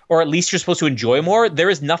for, or at least you're supposed to enjoy more. There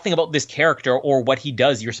is nothing about this character or what he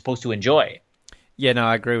does you're supposed to enjoy. Yeah, no,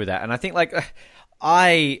 I agree with that. And I think,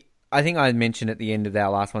 I think I mentioned at the end of our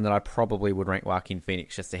last one that I probably would rank Joaquin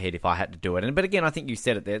Phoenix just ahead if I had to do it. But again, I think you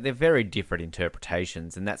said it, they're very different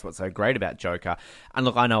interpretations, and that's what's so great about Joker. And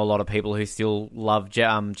look, I know a lot of people who still love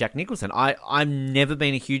Jack Nicholson. I've never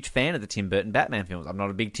been a huge fan of the Tim Burton Batman films. I'm not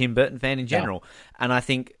a big Tim Burton fan in general. Yeah. And I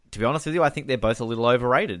think, to be honest with you, I think they're both a little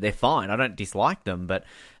overrated. They're fine. I don't dislike them, but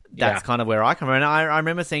that's kind of where I come from. And I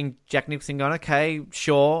remember seeing Jack Nicholson going, okay,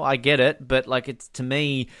 sure, I get it, but like it's to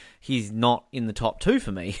me, he's not in the top two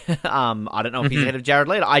for me. I don't know if he's ahead of Jared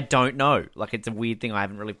Leto. I don't know. Like it's a weird thing. I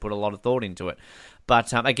haven't really put a lot of thought into it.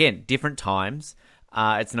 But again, different times.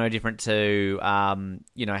 It's no different to,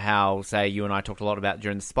 how, say, you and I talked a lot about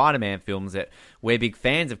during the Spider-Man films that we're big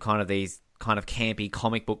fans of kind of these kind of campy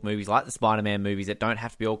comic book movies like the Spider-Man movies that don't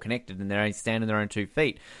have to be all connected and they only stand on their own 2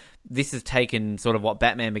 feet. This has taken sort of what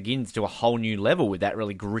Batman Begins to a whole new level with that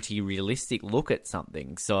really gritty, realistic look at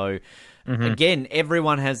something. So, again,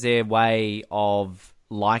 everyone has their way of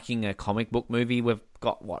liking a comic book movie. We've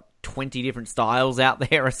got, 20 different styles out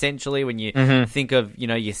there, essentially, when you think of,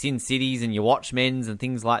 your Sin Cities and your Watchmen's and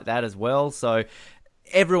things like that as well. So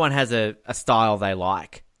everyone has a style they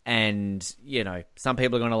like. And, some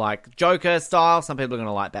people are going to like Joker style, some people are going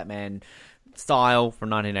to like Batman style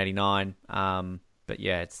from 1989. But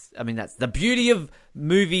yeah, that's the beauty of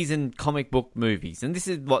movies and comic book movies. And this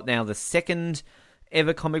is now the second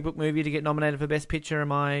ever comic book movie to get nominated for Best Picture.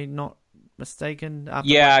 Am I not mistaken?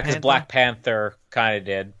 Yeah, because Black Panther kind of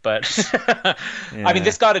did, but I mean,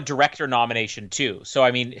 this got a director nomination too. So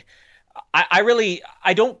I mean, I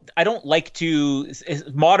don't like to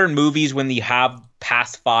modern movies when you have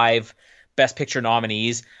past 5 Best Picture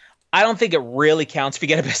nominees. I don't think it really counts if you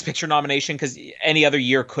get a Best Picture nomination because any other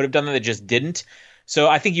year could have done that, it just didn't. So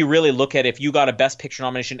I think you really look at if you got a Best Picture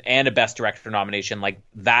nomination and a Best Director nomination, like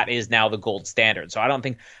that is now the gold standard. So I don't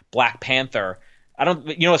think Black Panther.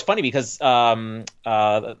 It's funny because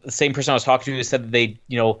the same person I was talking to said that they,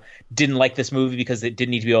 didn't like this movie because it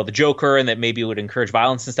didn't need to be all the Joker and that maybe it would encourage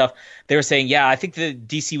violence and stuff. They were saying, yeah, I think the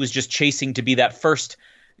DC was just chasing to be that first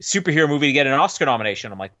superhero movie to get an Oscar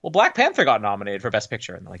nomination. I'm like, well, Black Panther got nominated for Best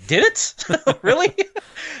Picture. And they're like, did it? Really?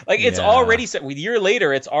 It's already, a year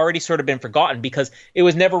later, it's already sort of been forgotten because it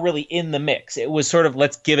was never really in the mix. It was sort of,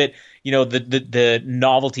 let's give it, the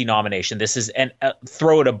novelty nomination. This is, and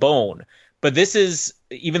throw it a bone. But this is,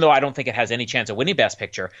 even though I don't think it has any chance of winning Best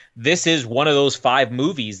Picture, this is one of those 5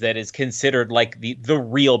 movies that is considered like the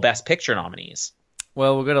real Best Picture nominees.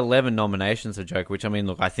 Well, we've got 11 lominations for Joker, which, I mean,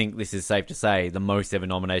 look, I think this is safe to say the most ever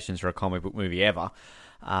nominations for a comic book movie ever.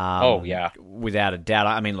 Without a doubt.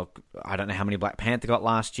 I mean, look, I don't know how many Black Panther got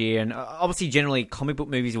last year, and obviously, generally, comic book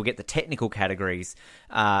movies will get the technical categories,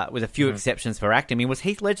 with a few exceptions for acting. I mean, was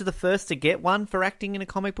Heath Ledger the first to get one for acting in a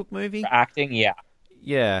comic book movie? For acting, yeah.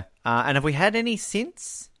 Yeah. And have we had any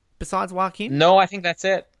since, besides Joaquin? No, I think that's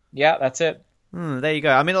it. Yeah, that's it. There you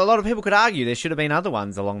go. I mean, a lot of people could argue there should have been other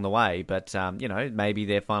ones along the way, but, maybe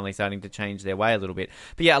they're finally starting to change their way a little bit.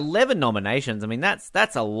 But yeah, 11 nominations. I mean,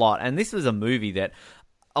 that's a lot. And this was a movie that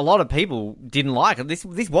a lot of people didn't like. This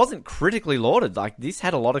wasn't critically lauded. Like, this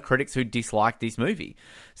had a lot of critics who disliked this movie.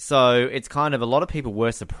 So it's kind of, a lot of people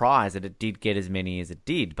were surprised that it did get as many as it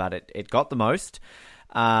did, but it got the most.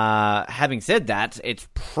 Having said that, it's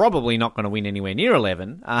probably not going to win anywhere near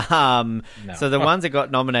 11. No. So the ones that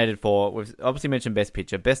got nominated for, we've obviously mentioned Best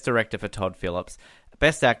Picture, Best Director for Todd Phillips,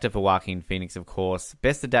 Best Actor for Joaquin Phoenix, of course,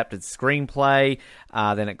 Best Adapted Screenplay,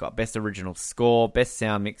 then it got Best Original Score, Best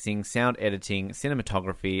Sound Mixing, Sound Editing,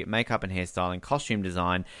 Cinematography, Makeup and Hairstyling, Costume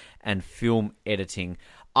Design, and Film Editing.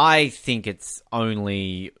 I think its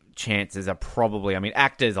only chances are probably, I mean,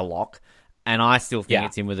 actor's a lock. And I still think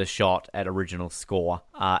it's in with a shot at original score.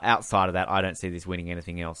 Outside of that, I don't see this winning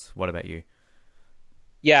anything else. What about you?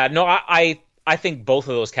 Yeah, no, I think both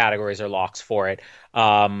of those categories are locks for it.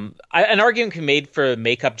 An argument can be made for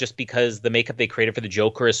makeup just because the makeup they created for the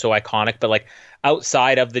Joker is so iconic. But like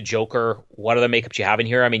outside of the Joker, what other makeups you have in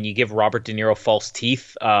here? I mean, you give Robert De Niro false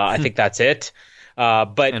teeth. I think that's it.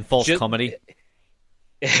 And false comedy.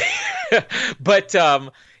 But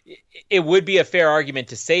it would be a fair argument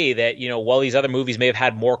to say that, while these other movies may have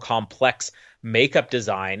had more complex makeup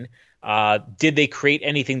design, did they create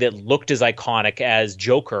anything that looked as iconic as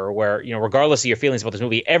Joker, where, regardless of your feelings about this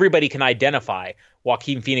movie, everybody can identify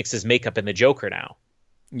Joaquin Phoenix's makeup in the Joker now.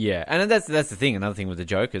 Yeah, and that's the thing. Another thing with the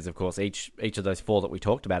Jokers, of course, each of those 4 that we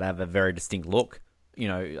talked about have a very distinct look.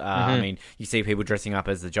 I mean, you see people dressing up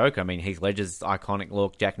as the Joker. I mean, Heath Ledger's iconic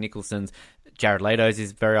look, Jack Nicholson's, Jared Leto's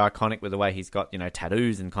is very iconic with the way he's got,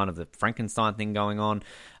 tattoos and kind of the Frankenstein thing going on,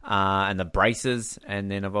 and the braces.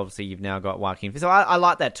 And then obviously you've now got Joaquin. So I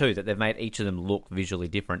like that too, that they've made each of them look visually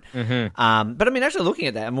different. But I mean, actually looking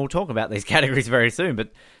at that, and we'll talk about these categories very soon,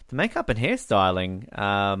 but the makeup and hairstyling,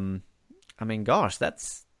 I mean, gosh,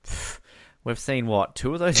 that's... We've seen,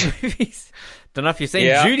 2 of those movies? Don't know if you've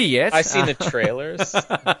seen Judy yet. I've seen the trailers.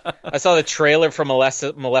 I saw the trailer for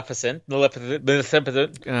Maleficent.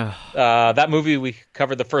 That movie we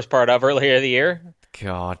covered the first part of earlier in the year.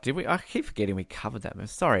 God, did we? I keep forgetting we covered that movie.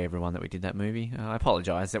 Sorry, everyone, that we did that movie. I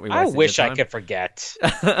apologize that we. I wasted wish your I time. could forget.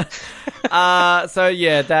 So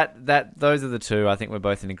yeah, that those are the two. I think we're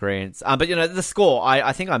both in agreement. But the score.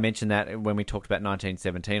 I think I mentioned that when we talked about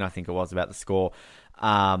 1917. I think it was about the score.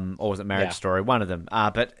 Or was it Marriage Story? One of them.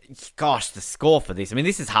 But gosh, the score for this. I mean,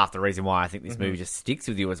 this is half the reason why I think this movie just sticks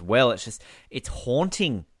with you as well. It's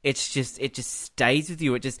haunting. It just stays with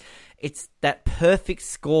you. It's that perfect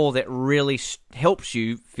score that really helps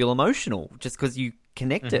you feel emotional just because you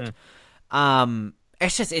connect it.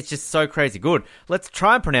 It's just so crazy good. Let's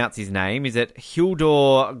try and pronounce his name. Is it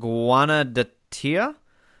Hildur Guðnadóttir?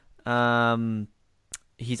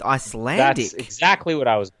 He's Icelandic. That's exactly what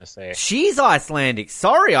I was going to say. She's Icelandic.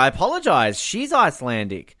 Sorry, I apologize. She's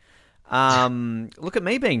Icelandic. Look at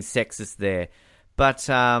me being sexist there. But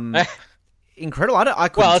incredible. I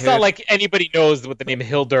couldn't Well, it's not like anybody knows what the name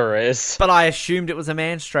Hildur is. But I assumed it was a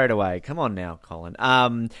man straight away. Come on now, Colin.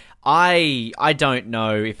 I don't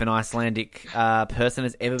know if an Icelandic person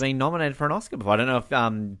has ever been nominated for an Oscar before. I don't know if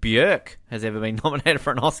Björk has ever been nominated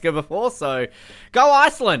for an Oscar before. So go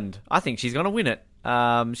Iceland. I think she's going to win it.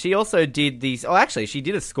 She also did these. Oh, actually, she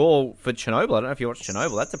did a score for Chernobyl. I don't know if you watched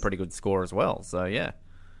Chernobyl. That's a pretty good score as well. So yeah.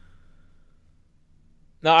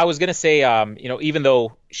 No, I was going to say, even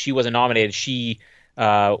though she wasn't nominated, she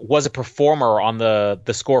was a performer on the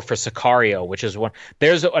score for Sicario, which is one.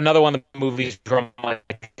 There's another one of the movies from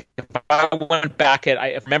like, if I went back at,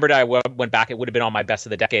 if I remembered I went back, it would have been on my best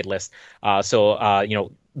of the decade list.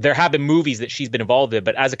 There have been movies that she's been involved in,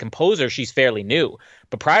 but as a composer, she's fairly new.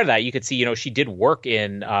 But prior to that, you could see, she did work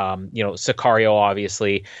in, Sicario,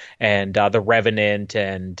 obviously, and The Revenant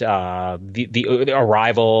and the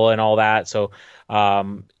Arrival and all that. So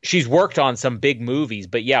she's worked on some big movies.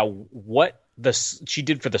 But yeah, what she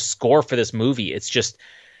did for the score for this movie, it's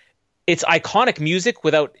iconic music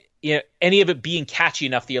without any of it being catchy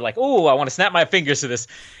enough that you're like, oh, I want to snap my fingers to this.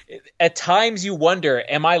 At times you wonder,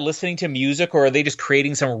 am I listening to music or are they just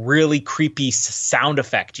creating some really creepy sound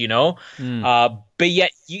effect, But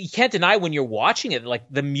yet you can't deny when you're watching it, like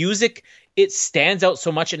the music, it stands out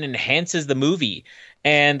so much and enhances the movie.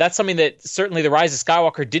 And that's something that certainly The Rise of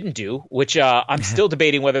Skywalker didn't do, which I'm still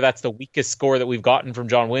debating whether that's the weakest score that we've gotten from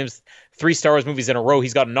John Williams. 3 Star Wars movies in a row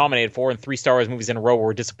he's gotten nominated for, and 3 Star Wars movies in a row where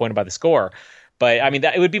we're disappointed by the score. But I mean,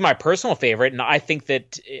 it would be my personal favorite, and I think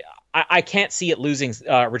that I can't see it losing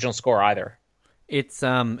original score either. It's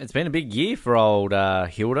been a big year for old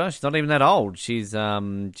Hilda. She's not even that old. She's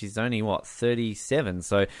only 37.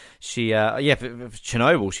 So she for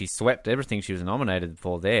Chernobyl, she swept everything she was nominated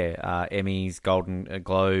for there. Emmys, Golden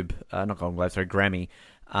Globe, not Golden Globe, sorry, Grammy.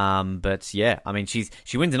 But yeah, I mean, she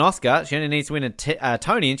wins an Oscar. She only needs to win a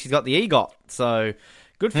Tony, and she's got the EGOT. So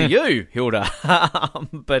good for you, Hilda.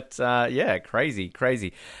 But yeah, crazy.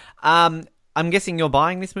 I'm guessing you're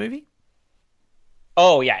buying this movie?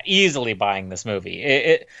 Oh, yeah, easily buying this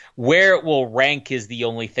movie. Where it will rank is the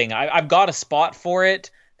only thing. I've got a spot for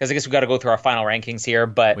it, because I guess we've got to go through our final rankings here.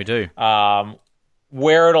 But we do.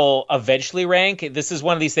 Where it'll eventually rank, this is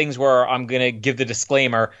one of these things where I'm going to give the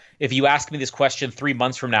disclaimer. If you ask me this question 3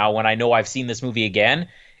 months from now when I know I've seen this movie again,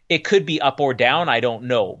 it could be up or down. I don't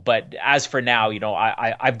know. But as for now,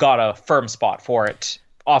 I've got a firm spot for it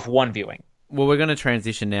off one viewing. Well, we're going to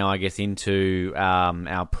transition now, I guess, into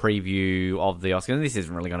our preview of the Oscars. And this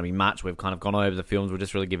isn't really going to be much. We've kind of gone over the films. We'll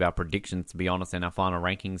just really give our predictions, to be honest, and our final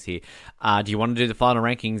rankings here. Do you want to do the final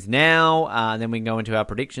rankings now? And then we can go into our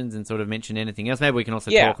predictions and sort of mention anything else. Maybe we can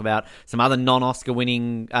also talk about some other non-Oscar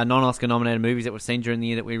nominated movies that we've seen during the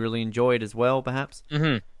year that we really enjoyed as well, perhaps.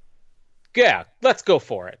 Mm-hmm. Yeah, let's go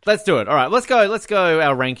for it. Let's do it. All right, let's go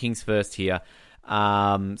our rankings first here.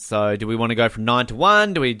 So do we want to go from 9 to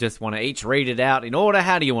 1? Do we just want to each read it out in order?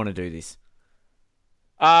 How do you want to do this?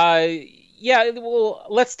 Yeah, well,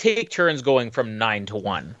 let's take turns going from 9 to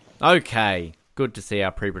 1. Okay. Good to see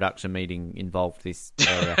our pre-production meeting involved this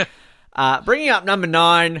area. Bringing up number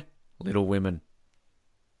 9, Little Women.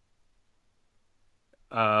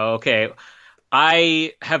 Okay.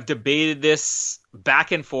 I have debated this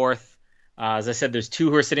back and forth. As I said, there's 2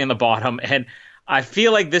 who are sitting on the bottom, and I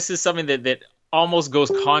feel like this is something that almost goes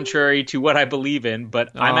contrary to what I believe in, but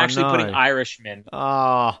I'm actually putting Irishman.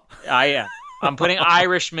 Oh. I am. I'm putting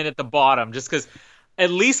Irishman at the bottom just because at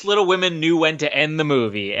least Little Women knew when to end the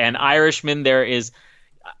movie. And Irishman, there is...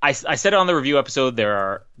 I said it on the review episode,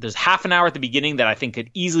 there's half an hour at the beginning that I think could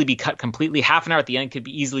easily be cut completely. Half an hour at the end could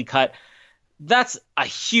be easily cut. That's a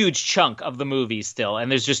huge chunk of the movie still,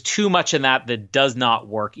 and there's just too much in that does not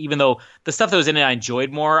work. Even though the stuff that was in it I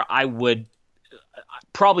enjoyed more, I would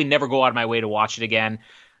probably never go out of my way to watch it again.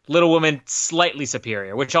 Little Women, slightly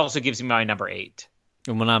superior, which also gives me my number 8.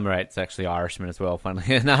 And my number 8's actually Irishman as well,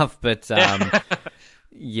 funnily enough. But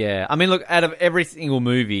yeah, I mean, look, out of every single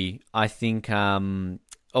movie, I think of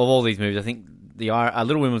all these movies, I think the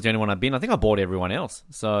Little Women was the only one I've been. I think I bought everyone else,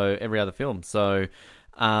 so every other film. So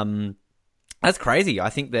that's crazy. I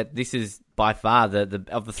think that this is by far the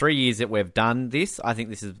of the 3 years that we've done this, I think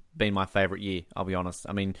this has been my favourite year, I'll be honest.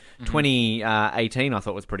 I mean, 2018 I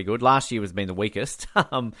thought was pretty good. Last year was been the weakest.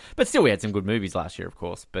 But still we had some good movies last year, of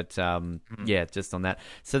course. But yeah, just on that.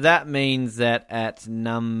 So that means that at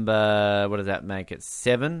number, what does that make it?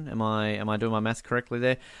 7? Am I doing my maths correctly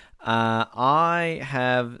there? I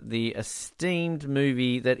have the esteemed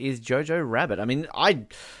movie that is Jojo Rabbit. I mean, I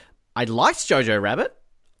liked Jojo Rabbit.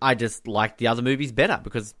 I just liked the other movies better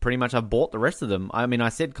because pretty much I bought the rest of them. I mean, I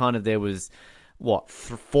said kind of there was,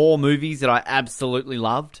 4 movies that I absolutely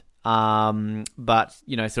loved. But,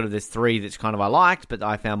 sort of there's 3 that kind of I liked, but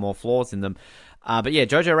I found more flaws in them. But yeah,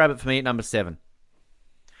 Jojo Rabbit for me at number 7.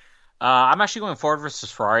 I'm actually going Ford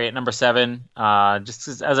versus Ferrari at number 7. Just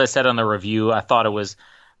as I said on the review, I thought it was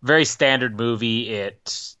a very standard movie.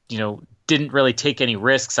 It, didn't really take any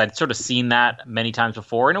risks. I'd sort of seen that many times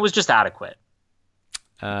before, and it was just adequate.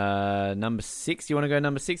 Number 6. You want to go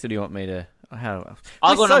number 6, or do you want me to?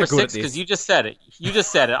 I'll go number 6 because you just said it.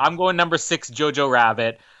 I'm going number 6, Jojo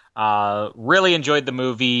Rabbit. Really enjoyed the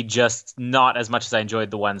movie, just not as much as I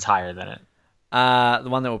enjoyed the ones higher than it. The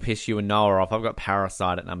one that will piss you and Noah off. I've got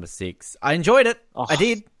Parasite at number 6. I enjoyed it. Oh. I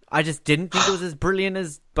did. I just didn't think it was as brilliant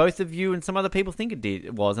as both of you and some other people think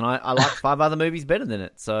it was, and I liked 5 other movies better than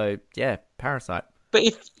it. So yeah, Parasite. But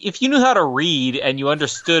if you knew how to read and you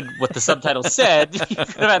understood what the subtitle said, you could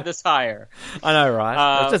have had this higher. I know,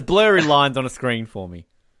 right? It's just blurry lines on a screen for me.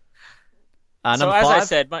 So number as 5? I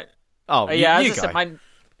said,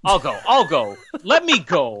 I'll go. Let me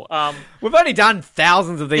go. We've only done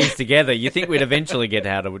thousands of these together. You think we'd eventually get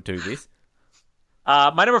how to do this?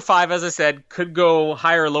 My number 5, as I said, could go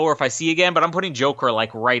higher or lower if I see again, but I'm putting Joker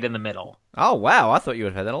like right in the middle. Oh wow! I thought you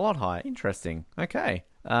would have had that a lot higher. Interesting. Okay.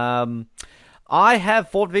 I have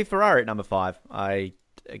Ford v Ferrari at number 5.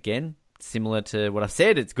 Again, similar to what I've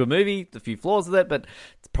said, it's a good movie, a few flaws with it, but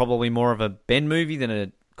it's probably more of a Ben movie than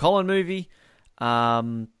a Colin movie.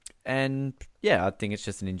 And yeah, I think it's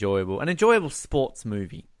just an enjoyable sports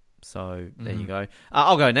movie. So there you go.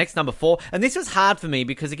 I'll go next, number 4. And this was hard for me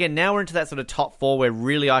because, again, now we're into that sort of top 4 where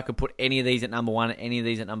really I could put any of these at number 1, any of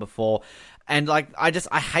these at number 4. And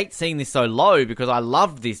I hate seeing this so low because I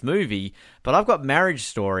loved this movie, but I've got Marriage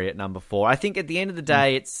Story at number 4. I think at the end of the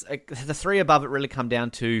day, it's the 3 above it really come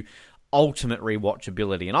down to ultimate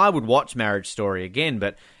rewatchability. And I would watch Marriage Story again,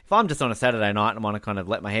 but if I'm just on a Saturday night and I want to kind of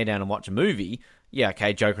let my hair down and watch a movie, yeah,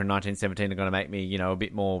 okay, Joker and 1917 are going to make me, a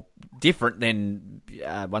bit more different than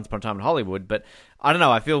Once Upon a Time in Hollywood. But I don't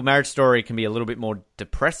know, I feel Marriage Story can be a little bit more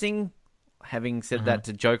depressing, having said that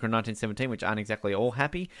to Joker and 1917, which aren't exactly all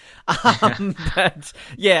happy. But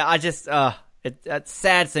yeah, I just, it's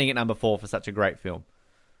sad seeing it number 4 for such a great film.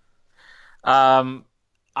 I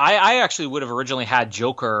actually would have originally had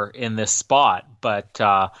Joker in this spot, but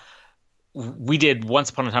we did Once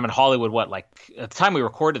Upon a Time in Hollywood, at the time we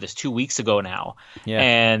recorded this 2 weeks ago now. Yeah.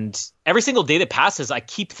 And every single day that passes, I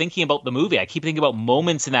keep thinking about the movie. I keep thinking about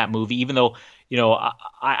moments in that movie, even though,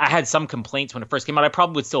 I had some complaints when it first came out. I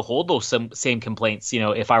probably would still hold those same complaints,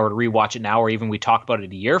 if I were to rewatch it now, or even we talk about it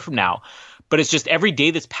a year from now. But it's just every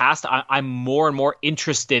day that's passed, I'm more and more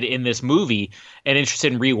interested in this movie and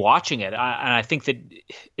interested in rewatching it. And I think that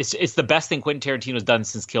it's the best thing Quentin Tarantino's done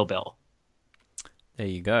since Kill Bill. There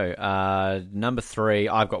you go. Number 3,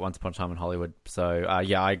 I've got Once Upon a Time in Hollywood. So,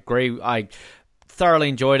 yeah, I agree. I thoroughly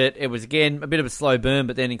enjoyed it. It was, again, a bit of a slow burn,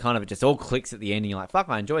 but then it just all clicks at the end. And you're like, fuck,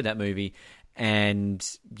 I enjoyed that movie. And,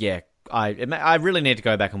 yeah, I really need to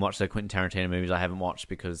go back and watch the Quentin Tarantino movies I haven't watched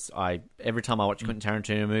because every time I watch a Quentin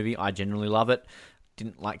Tarantino movie, I generally love it.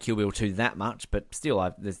 Didn't like Kill Bill 2 that much, but still,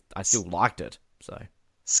 I still liked it. So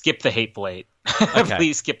skip the Hateful Eight. Okay.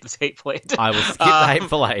 Please skip the Hateful Eight. I will skip the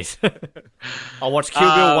Hateful Eight. I'll watch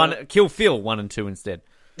Kill Phil 1 and 2 instead.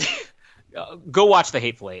 Go watch the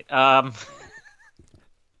Hateful Eight.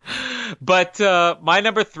 But my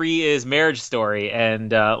number 3 is Marriage Story,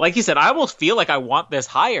 and like you said, I almost feel like I want this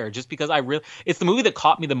higher just because it's the movie that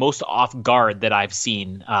caught me the most off guard that I've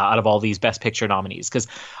seen out of all these Best Picture nominees, because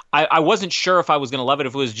I wasn't sure if I was going to love it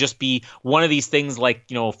if it was just be one of these things like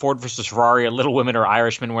Ford versus Ferrari or Little Women or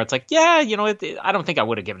Irishman, where it's like, yeah, I don't think I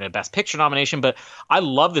would have given it a Best Picture nomination, but I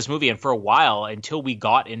love this movie, and for a while until we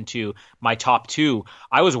got into my top 2,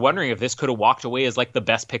 I was wondering if this could have walked away as like the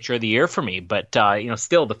Best Picture of the year for me, but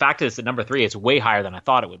still the fact is at number 3, it's way higher than I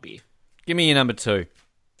thought it would be. Give me your number 2.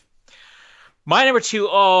 My number two,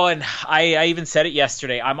 oh, and I even said it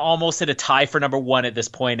yesterday. I'm almost at a tie for number one at this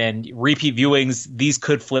point, and repeat viewings, these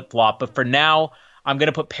could flip flop. But for now, I'm going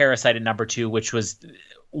to put Parasite at number two, which was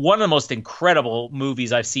one of the most incredible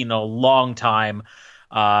movies I've seen in a long time.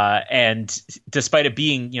 And despite it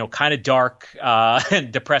being, kind of dark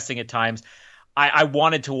and depressing at times, I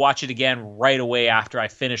wanted to watch it again right away after I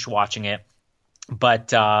finished watching it.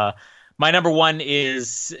 But my number one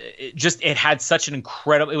is it had such an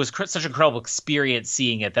incredible, such an incredible experience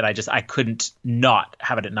seeing it that I couldn't not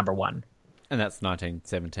have it at number one. And that's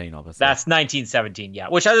 1917, obviously. That's 1917, yeah.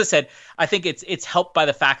 Which, as I said, I think it's helped by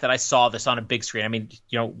the fact that I saw this on a big screen. I mean,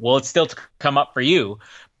 will it still come up for you?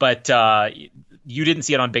 But you didn't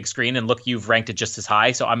see it on big screen, and look, you've ranked it just as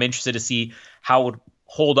high. So I'm interested to see how it would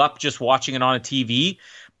hold up just watching it on a TV.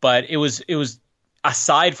 But it was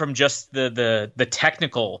aside from just the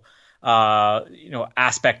technical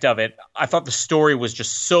aspect of it, I thought the story was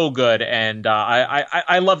just so good, and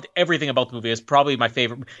I loved everything about the movie. It's probably my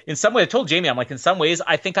favorite. In some way, I told Jamie, I'm like, in some ways,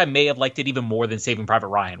 I think I may have liked it even more than Saving Private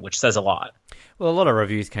Ryan, which says a lot. Well, a lot of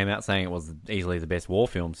reviews came out saying it was easily the best war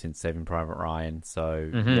film since Saving Private Ryan. So,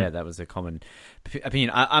 yeah, that was a common opinion.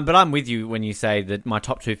 But I'm with you when you say that my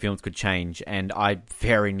top two films could change, and I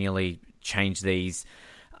very nearly changed these,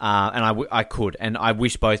 and I could, and I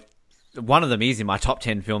wish both. One of them is in my top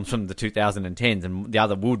 10 films from the 2010s, and the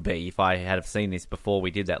other would be if I had seen this before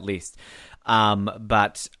we did that list.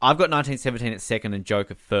 But I've got 1917 at second and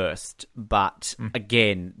Joker first. But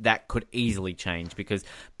again, that could easily change because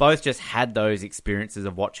both just had those experiences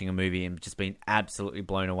of watching a movie and just being absolutely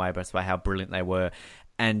blown away by how brilliant they were.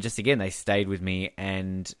 And just, again, they stayed with me.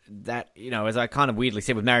 And that, as I kind of weirdly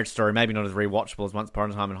said with Marriage Story, maybe not as rewatchable as Once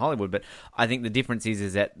Upon a Time in Hollywood, but I think the difference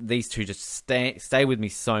is that these two just stay with me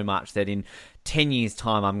so much that in 10 years'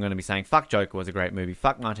 time, I'm going to be saying, fuck, Joker was a great movie,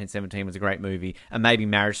 fuck, 1917 was a great movie, and maybe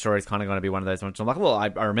Marriage Story is kind of going to be one of those ones. I'm like, well,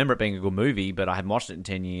 I remember it being a good movie, but I haven't watched it in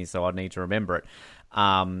 10 years, so I'd need to remember it.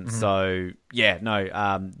 So, yeah,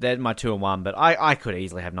 no, they're my 2 and 1, but I could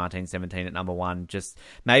easily have 1917 at number 1. Just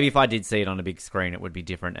maybe if I did see it on a big screen, it would be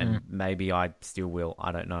different, and maybe I still will.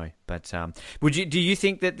 I don't know. But do you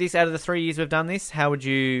think that this, out of the 3 years we've done this, how would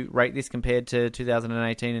you rate this compared to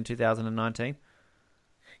 2018 and 2019?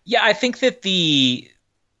 Yeah, I think that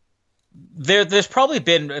there's probably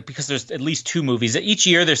been, because there's at least 2 movies. Each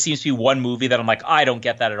year there seems to be one movie that I'm like, I don't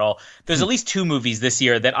get that at all. There's at least 2 movies this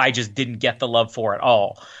year that I just didn't get the love for at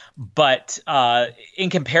all. But in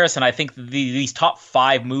comparison, I think these top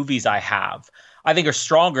 5 movies I think are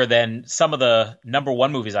stronger than some of the number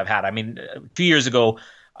 1 movies I've had. I mean, 2 years ago,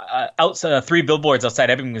 outside 3 Billboards Outside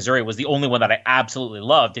Ebbing, Missouri was the only one that I absolutely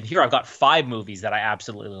loved. And here I've got 5 movies that I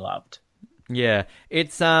absolutely loved. Yeah,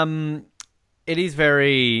 it is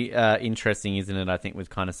very interesting, isn't it? I think with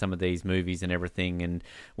kind of some of these movies and everything, and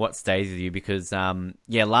what stays with you. Because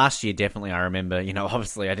last year definitely I remember.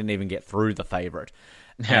 Obviously I didn't even get through The Favourite,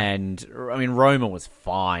 and I mean Roma was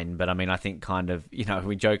fine, but I mean I think kind of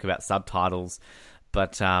we joke about subtitles,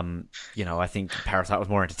 but I think Parasite was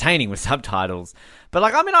more entertaining with subtitles. But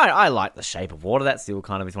I like The Shape of Water. That still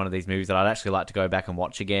kind of is one of these movies that I'd actually like to go back and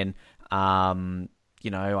watch again.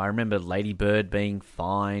 I remember Lady Bird being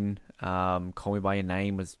fine. Call Me By Your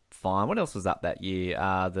Name was fine. What else was up that year?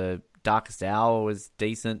 The Darkest Hour was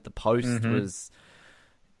decent. The Post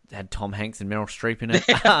had Tom Hanks and Meryl Streep in it.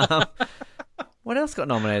 What else got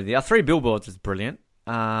nominated? 3 Billboards was brilliant.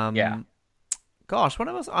 Gosh, what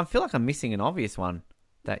else? I feel like I'm missing an obvious one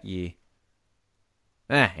that year.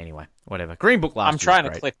 Anyway, whatever. Green Book last year. I'm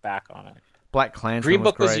trying to click back on it. Black Klansman Green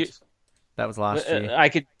Book was great. That was last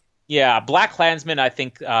year. Black Klansman, I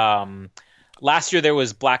think last year there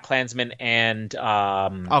was Black Klansman and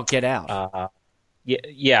Get Out.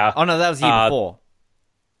 Yeah. Oh no, that was the year before.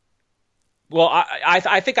 Well,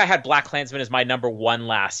 I think I had Black Klansman as my number 1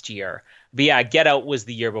 last year. But yeah, Get Out was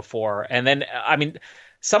the year before. And then I mean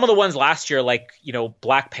some of the ones last year, like,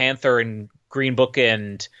 Black Panther and Green Book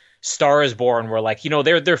and Star is Born were like,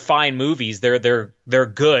 they're fine movies. They're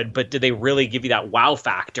good, but do they really give you that wow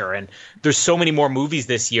factor? And there's so many more movies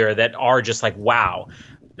this year that are just like, wow.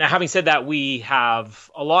 Now, having said that, we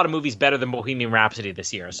have a lot of movies better than Bohemian Rhapsody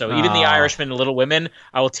this year. So even The Irishman and Little Women,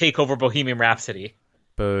 I will take over Bohemian Rhapsody.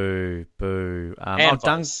 Boo, boo.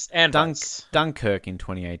 Dunkirk in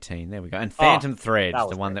 2018. There we go. And Phantom Thread,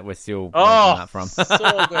 the one that we're still waking up from.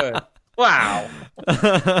 So good. Wow.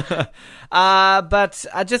 But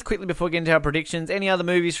just quickly before we get into our predictions, any other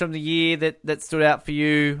movies from the year that stood out for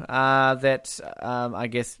you that I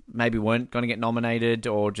guess maybe weren't going to get nominated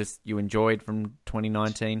or just you enjoyed from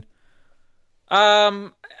 2019?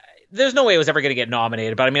 there's no way it was ever going to get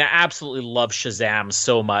nominated, but I mean, I absolutely love Shazam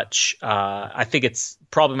so much. I think it's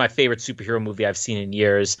probably my favorite superhero movie I've seen in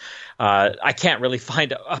years. I can't really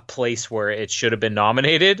find a place where it should have been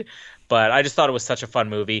nominated, but I just thought it was such a fun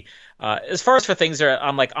movie. As far as for things that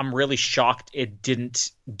I'm really shocked it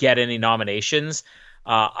didn't get any nominations.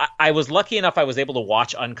 I was lucky enough I was able to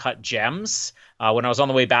watch Uncut Gems when I was on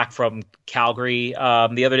the way back from Calgary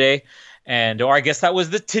the other day. Or I guess that was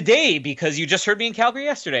today because you just heard me in Calgary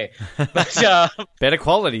yesterday. But better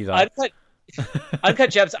quality though.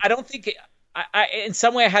 Uncut Gems. I don't think I in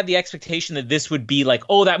some way I had the expectation that this would be like,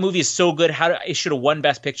 oh, that movie is so good. It should have won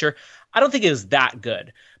Best Picture. I don't think it was that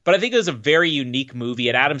good, but I think it was a very unique movie.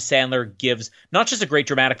 And Adam Sandler gives not just a great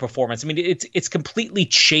dramatic performance. I mean, it's completely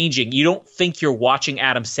changing. You don't think you're watching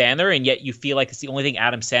Adam Sandler, and yet you feel like it's the only thing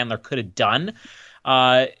Adam Sandler could have done.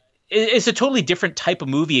 It's a totally different type of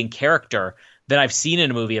movie and character than I've seen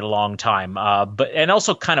in a movie in a long time, and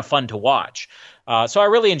also kind of fun to watch. So I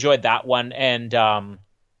really enjoyed that one, and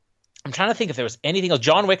I'm trying to think if there was anything else.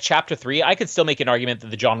 John Wick Chapter 3, I could still make an argument that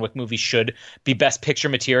the John Wick movie should be Best Picture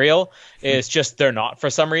material. It's just they're not for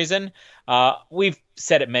some reason. We've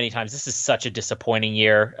said it many times. This is such a disappointing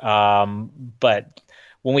year, but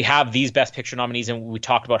when we have these Best Picture nominees, and we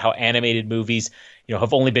talked about how animated movies,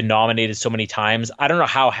 have only been nominated so many times. I don't know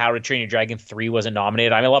how to Train Your Dragon 3 wasn't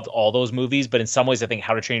nominated. I loved all those movies, but in some ways I think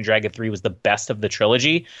How to Train Your Dragon 3 was the best of the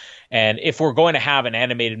trilogy. And if we're going to have an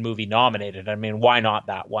animated movie nominated, I mean, why not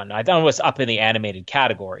that one? I thought it was up in the animated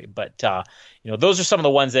category, but those are some of the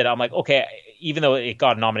ones that I'm like, okay, even though it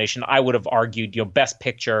got a nomination, I would have argued, Best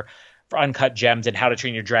Picture for Uncut Gems and How to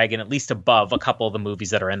Train Your Dragon at least above a couple of the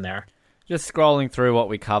movies that are in there. Just scrolling through what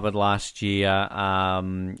we covered last year,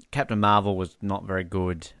 Captain Marvel was not very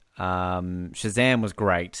good. Shazam was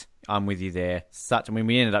great. I'm with you there.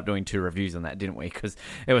 We ended up doing 2 reviews on that, didn't we? Because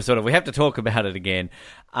it was we have to talk about it again.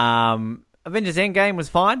 Avengers Endgame was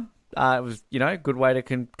fine. It was, a good way to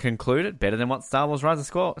conclude it. Better than what Star Wars Rise of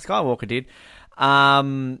Skywalker did.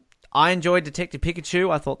 I enjoyed Detective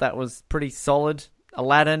Pikachu. I thought that was pretty solid.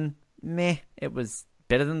 Aladdin, meh. It was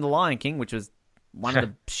better than The Lion King, which was one of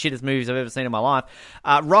the shittest movies I've ever seen in my life.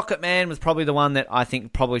 Rocketman was probably the one that I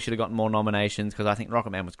think probably should have gotten more nominations because I think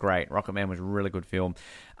Rocketman was great. Rocketman was a really good film.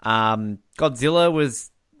 Godzilla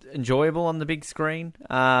was enjoyable on the big screen.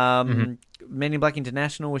 Men in Black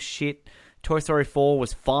International was shit. Toy Story 4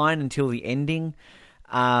 was fine until the ending.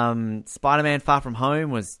 Spider-Man Far From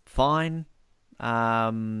Home was fine.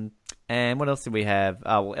 And what else did we have?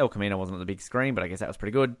 El Camino wasn't on the big screen, but I guess that was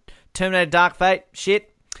pretty good. Terminator Dark Fate, shit.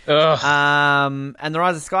 And The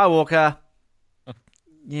Rise of Skywalker,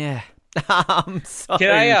 yeah. Can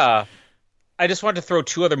I just wanted to throw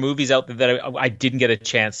 2 other movies out there that I didn't get a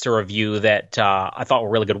chance to review that I thought were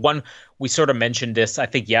really good. One, we sort of mentioned this, I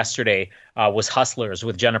think, yesterday, was Hustlers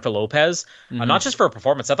with Jennifer Lopez. Not just for her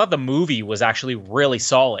performance. I thought the movie was actually really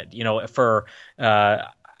solid. For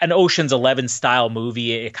an Ocean's 11 style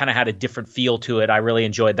movie, it kind of had a different feel to it. I really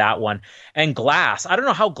enjoyed that one. And Glass, I don't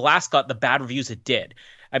know how Glass got the bad reviews it did.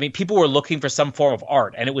 I mean, people were looking for some form of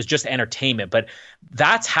art, and it was just entertainment. But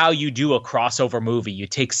that's how you do a crossover movie. You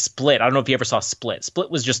take Split. I don't know if you ever saw Split. Split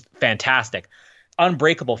was just fantastic.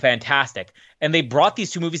 Unbreakable, fantastic. And they brought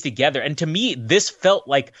these 2 movies together. And to me, this felt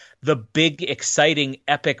like the big, exciting,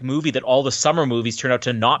 epic movie that all the summer movies turned out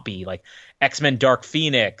to not be. Like X-Men Dark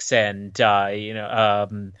Phoenix and,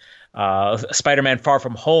 Spider-Man Far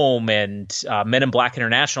From Home and Men in Black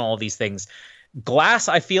International, all these things. Glass,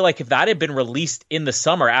 I feel like if that had been released in the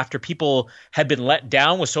summer after people had been let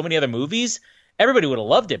down with so many other movies, everybody would have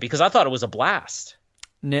loved it because I thought it was a blast.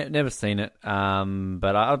 Never seen it,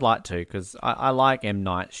 but I'd like to because I like M.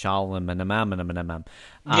 Night Shyamalan.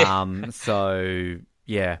 So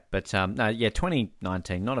yeah, but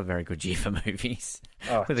 2019 not a very good year for movies, with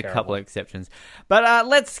terrible. A couple of exceptions. But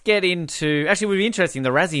let's get into. Actually, it would be interesting. The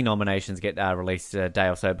Razzie nominations get released a day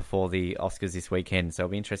or so before the Oscars this weekend, so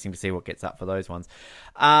it'll be interesting to see what gets up for those ones.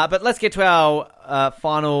 But let's get to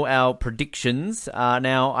our predictions.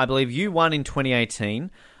 Now, I believe you won in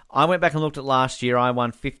 2018. I went back and looked at last year. I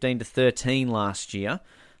won 15-13 last year.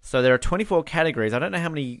 So there are 24 categories. I don't know how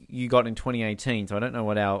many you got in 2018, so I don't know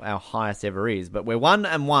what our highest ever is. But we're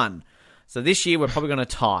 1-1. So this year we're probably going to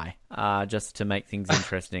tie, just to make things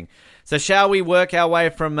interesting. So shall we work our way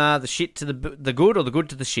from the shit to the good, or the good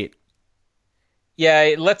to the shit?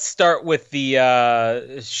 Yeah, let's start with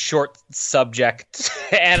the short subject,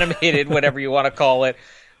 animated, whatever you want to call it.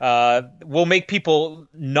 We'll make people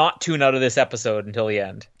not tune out of this episode until the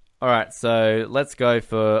end. All right, so let's go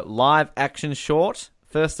for live action short,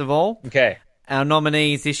 first of all. Okay. Our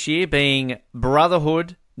nominees this year being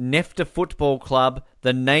Brotherhood, Nefta Football Club,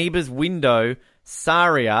 The Neighbour's Window,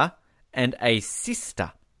 Saria, and a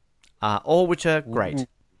sister, all which are great.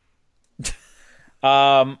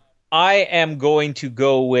 I am going to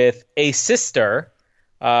go with a sister,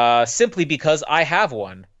 simply because I have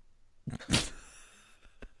one.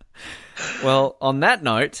 Well, on that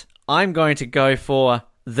note, I'm going to go for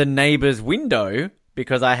the neighbor's window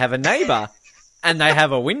because I have a neighbor and they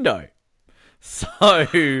have a window. So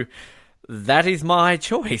that is my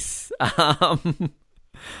choice. I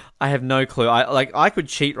have no clue. I could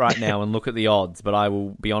cheat right now and look at the odds, but I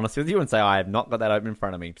will be honest with you and say I have not got that open in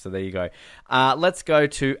front of me. So there you go. Let's go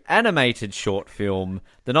to animated short film.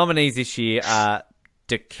 The nominees this year are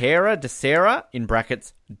Desera, in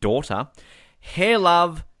brackets, daughter, Hair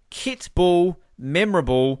Love, Kit Bull,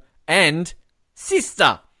 Memorable, and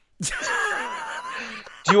Sister. Do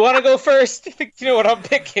you want to go first? Do you know what I'm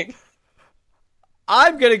picking?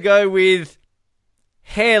 I'm going to go with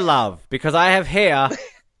Hair Love because I have hair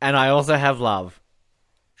and I also have love.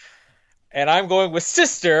 And I'm going with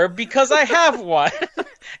Sister because I have one.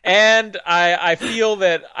 And I feel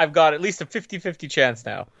that I've got at least a 50-50 chance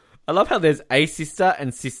now. I love how there's a sister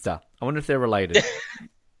and sister. I wonder if they're related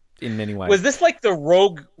in many ways. Was this like the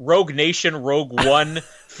Rogue Nation, Rogue One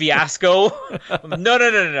fiasco?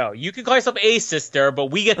 No. You can call yourself a sister, but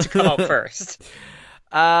we get to come out first.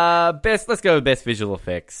 Let's go with best visual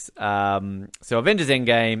effects. So Avengers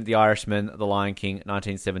Endgame, The Irishman, The Lion King,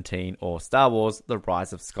 1917, or Star Wars, The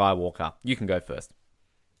Rise of Skywalker. You can go first.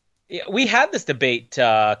 Yeah, we had this debate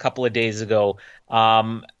a couple of days ago.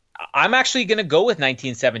 I'm actually going to go with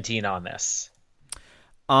 1917 on this.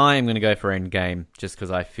 I'm going to go for Endgame just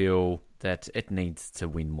because I feel that it needs to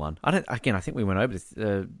win one. I think we went over this.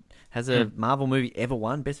 Has a Marvel movie ever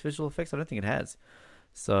won best visual effects? I don't think it has.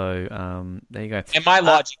 So there you go. And my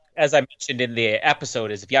logic, as I mentioned in the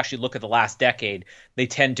episode, is if you actually look at the last decade, they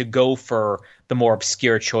tend to go for the more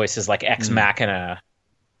obscure choices like Ex Machina.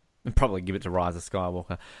 And probably give it to Rise of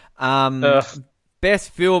Skywalker.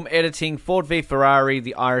 Best film editing, Ford v Ferrari,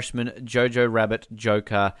 The Irishman, Jojo Rabbit,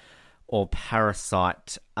 Joker, or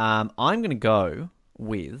Parasite. I'm going to go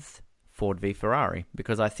with Ford v Ferrari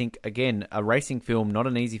because I think, again, a racing film, not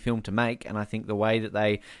an easy film to make, and I think the way that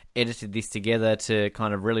they edited this together to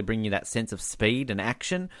kind of really bring you that sense of speed and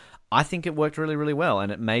action, I think it worked really, really well,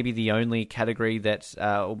 and it may be the only category that,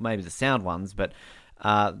 or maybe the sound ones, but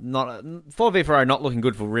not Ford v Ferrari not looking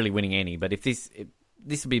good for really winning any, but if this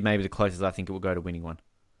would be maybe the closest I think it will go to winning one.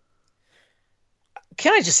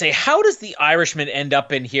 Can I just say, how does The Irishman end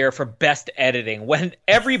up in here for best editing when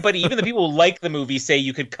everybody, even the people who like the movie, say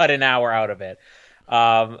you could cut an hour out of it?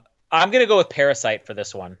 I'm going to go with Parasite for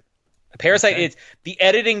this one. Parasite, okay. The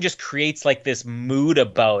editing just creates like this mood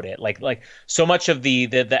about it. Like so much of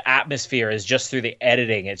the atmosphere is just through the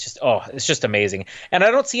editing. It's just amazing. And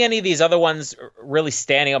I don't see any of these other ones really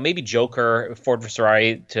standing out. Maybe Joker, Ford v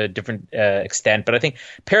Ferrari to a different extent, but I think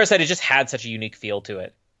Parasite has just had such a unique feel to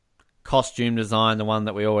it. Costume design, the one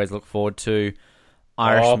that we always look forward to.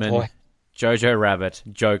 Irishman, Jojo Rabbit,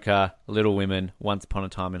 Joker, Little Women, Once Upon a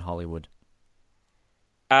Time in Hollywood.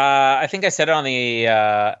 I think I said it on the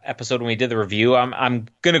episode when we did the review. I'm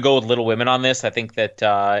going to go with Little Women on this. I think that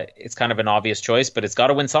it's kind of an obvious choice, but it's got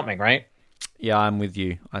to win something, right? Yeah, I'm with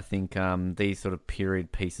you. I think these sort of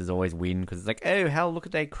period pieces always win because it's like, oh, look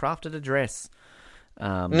at they crafted a dress.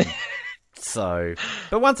 So,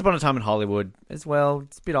 but Once Upon a Time in Hollywood as well.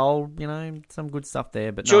 It's a bit old, some good stuff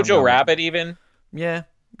there. But Jojo Rabbit even. Yeah.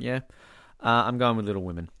 I'm going with Little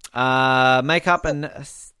Women. Makeup and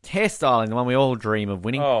hairstyling, the one we all dream of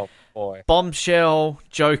winning. Oh, boy. Bombshell,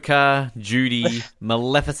 Joker, Judy,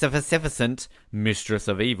 Maleficent, Mistress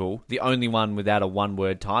of Evil, the only one without a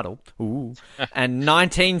one-word title. Ooh. And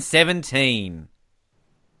 1917.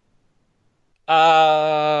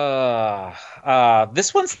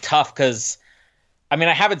 This one's tough because, I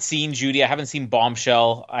haven't seen Judy. I haven't seen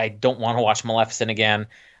Bombshell. I don't want to watch Maleficent again.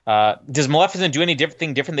 Does Maleficent do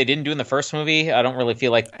anything different they didn't do in the first movie? I don't really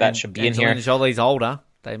feel like that should be in here. Angelina Jolie's older.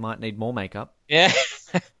 They might need more makeup. Yeah.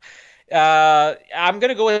 I'm going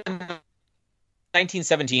to go with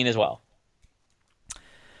 1917 as well.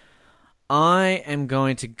 I am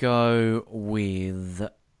going to go with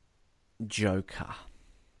Joker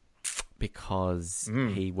because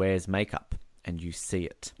he wears makeup and you see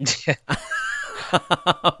it.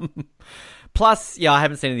 Plus, I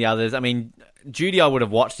haven't seen any of the others. Judy I would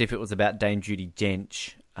have watched if it was about Dame Judi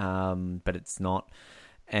Dench, but it's not.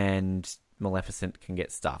 And Maleficent can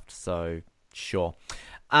get stuffed, so sure.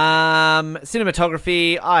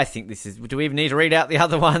 Cinematography, I think this is... Do we even need to read out the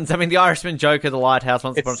other ones? The Irishman, Joker, The Lighthouse,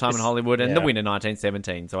 Once Upon a Time in Hollywood, and The Winner,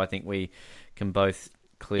 1917. So I think we can both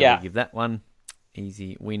clearly give that one.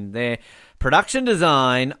 Easy win there. Production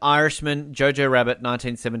design, Irishman, Jojo Rabbit,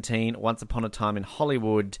 1917, Once Upon a Time in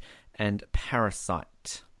Hollywood, and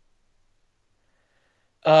Parasite.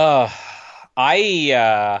 I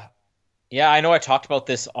know I talked about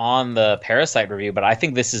this on the Parasite review, but I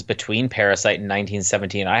think this is between Parasite and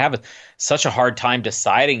 1917. I have such a hard time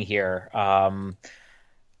deciding here. I'm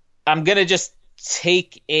going to just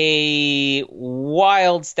take a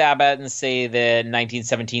wild stab at it and say that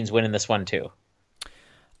 1917's winning this one too.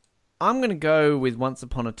 I'm going to go with Once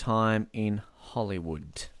Upon a Time in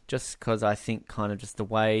Hollywood, just because I think kind of just the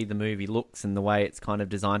way the movie looks and the way it's kind of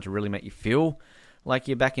designed to really make you feel like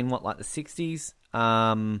you're back in the 60s.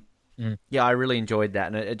 Yeah, I really enjoyed that,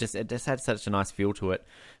 and it just had such a nice feel to it.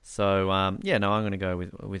 So I'm going to go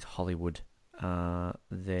with Hollywood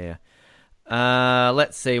there.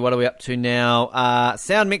 Let's see, what are we up to now?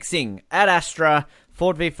 Sound mixing, Ad Astra,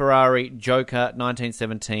 Ford v Ferrari, Joker,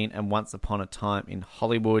 1917, and Once Upon a Time in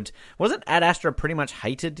Hollywood. Wasn't Ad Astra pretty much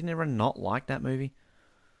hated? Didn't everyone not like that movie?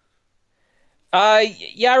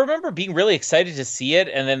 Yeah, I remember being really excited to see it,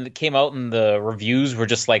 and then it came out and the reviews were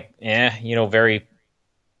just like, very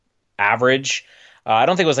average. I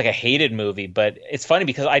don't think it was like a hated movie, but it's funny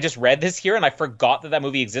because I just read this here and I forgot that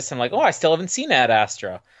movie exists. I'm like, I still haven't seen Ad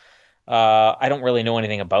Astra. I don't really know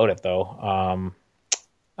anything about it though.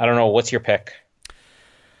 I don't know. What's your pick?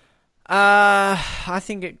 I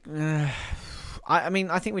think it.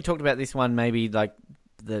 I think we talked about this one maybe like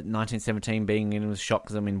the 1917 being in a shock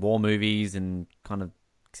because I'm in war movies and kind of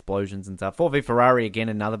explosions and stuff. Ford v Ferrari again,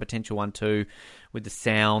 another potential one too, with the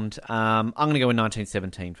sound. I'm going to go in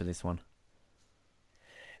 1917 for this one.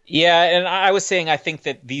 Yeah, and I was saying I think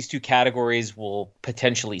that these two categories will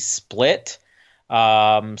potentially split.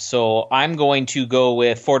 So I'm going to go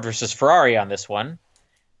with Ford versus Ferrari on this one.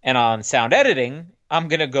 And on sound editing, I'm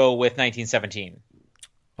going to go with 1917.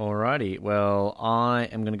 Alrighty, well, I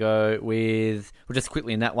am going to go with, just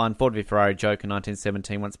quickly in that one, Ford v Ferrari, Joker,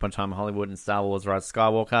 1917, Once Upon a Time in Hollywood, and Star Wars, Rise of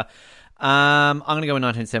Skywalker. I'm going to go in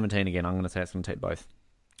 1917 again. I'm going to say it's going to take both.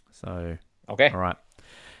 So, okay. All right.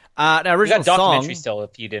 Now, original we got documentary song, still,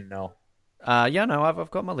 if you didn't know. I've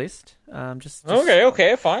got my list. Just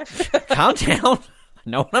Okay, fine. calm down. I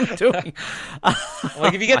know what I'm doing.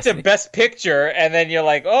 Like if you get to Best Picture, and then you're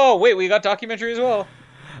like, oh, wait, we got documentary as well.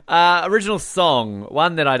 Original song,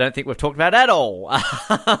 one that I don't think we've talked about at all.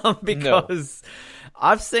 Because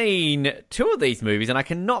I've seen two of these movies, and I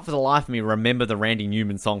cannot for the life of me remember the Randy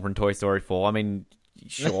Newman song from Toy Story 4. I mean,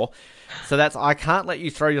 sure. So that's I Can't Let You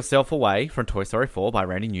Throw Yourself Away from Toy Story 4 by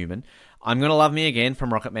Randy Newman. I'm Gonna Love Me Again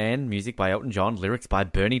from Rocket Man, music by Elton John, lyrics by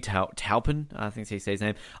Bernie Taupin, I think he says his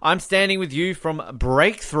name. I'm Standing With You from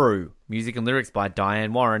Breakthrough, music and lyrics by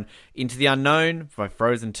Diane Warren. Into the Unknown by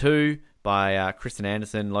Frozen 2 by Kristen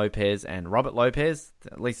Anderson, Lopez, and Robert Lopez.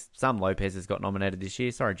 At least some Lopez's got nominated this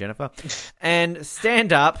year. Sorry, Jennifer. And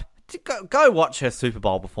Stand Up. Go watch her Super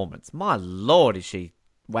Bowl performance. My Lord, is she...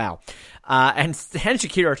 Wow. And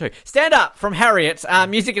Shakira too. Stand Up from Harriet.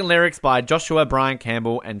 Music and lyrics by Joshua Brian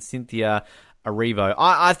Campbell and Cynthia Erivo.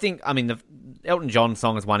 I think, the Elton John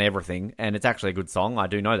song has won everything, and it's actually a good song. I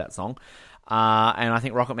do know that song. And I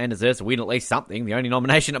think Rocket Man deserves to win at least something. The only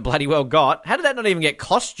nomination it bloody well got. How did that not even get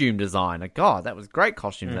costume design? God, that was great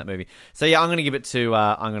costume in that movie. So yeah, I'm going to give it to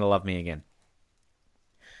I'm Gonna Love Me Again.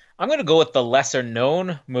 I'm going to go with the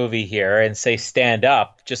lesser-known movie here and say Stand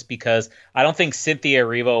Up, just because I don't think Cynthia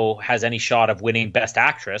Erivo has any shot of winning Best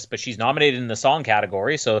Actress, but she's nominated in the song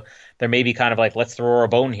category, so there may be kind of like, let's throw her a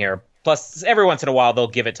bone here. Plus, every once in a while, they'll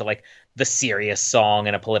give it to like the serious song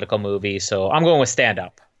in a political movie, so I'm going with Stand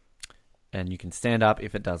Up. And you can stand up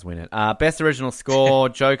if it does win it. Best Original Score,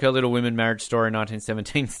 Joker, Little Women, Marriage Story,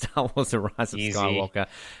 1917, Star Wars, The Rise of Skywalker.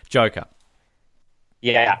 Joker.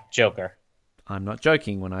 Yeah, Joker. I'm not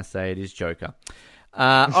joking when I say it is Joker.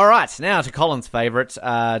 All right, now to Colin's favourite,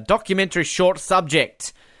 documentary short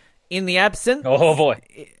subject. In the absence... Oh, boy.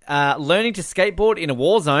 Learning to skateboard in a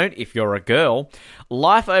war zone if you're a girl.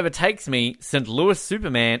 Life Overtakes Me, St. Louis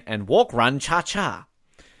Superman, and Walk, Run, Cha-Cha.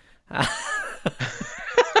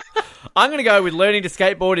 I'm going to go with learning to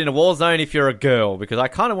skateboard in a war zone if you're a girl, because I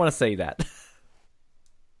kind of want to see that.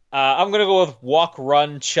 I'm going to go with Walk,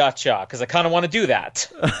 Run, Cha-Cha, because I kind of want to do that.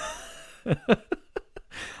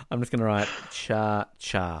 I'm just going to write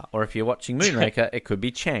Cha-Cha. Or if you're watching Moonraker, it could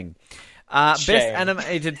be Chang. Best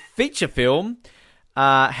Animated Feature Film,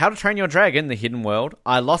 How to Train Your Dragon, The Hidden World,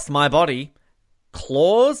 I Lost My Body,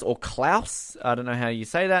 Klaus or Klaus, I don't know how you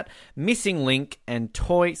say that, Missing Link, and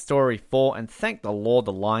Toy Story 4. And thank the Lord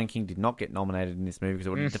the Lion King did not get nominated in this movie because it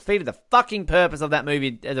would have defeated the fucking purpose of that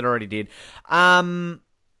movie as it already did. I'm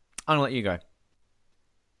going to let you go.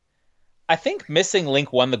 I think Missing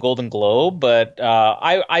Link won the Golden Globe, but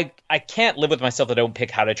I can't live with myself that I don't pick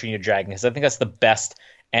How to Train Your Dragon because I think that's the best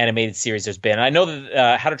animated series there's been. I know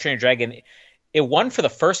that How to Train Your Dragon, it won for the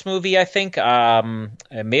first movie, I think.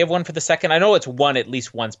 It may have won for the second. I know it's won at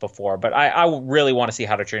least once before, but I really want to see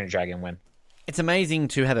How to Train Your Dragon win. It's amazing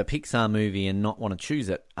to have a Pixar movie and not want to choose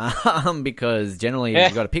it, because generally if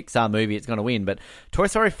you've got a Pixar movie, it's going to win. But Toy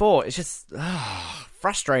Story 4, it's just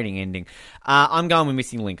frustrating ending. I'm going with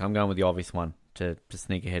Missing Link. I'm going with the obvious one to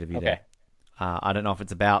sneak ahead of you there. I don't know if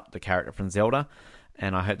it's about the character from Zelda,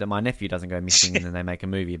 and I hope that my nephew doesn't go missing and then they make a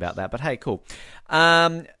movie about that. But hey, cool.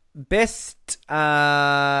 Best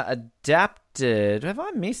adapted. Have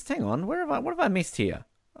I missed? Hang on. What have I missed here?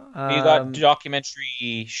 You got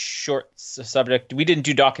documentary short subject. We didn't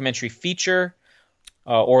do documentary feature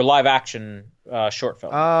or live action short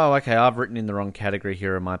film. Oh, okay. I've written in the wrong category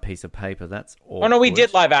here on my piece of paper. That's awkward. Oh no, we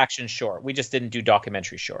did live action short. We just didn't do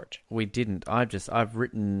documentary short. We didn't. I've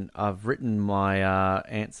written my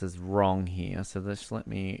answers wrong here. So let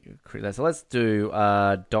me correct that. So let's do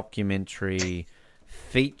documentary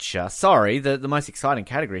feature. Sorry, the most exciting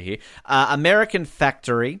category here. American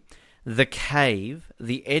Factory, The Cave,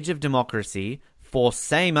 The Edge of Democracy, For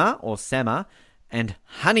Sama or Sama, and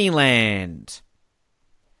Honeyland.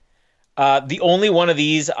 The only one of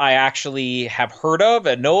these I actually have heard of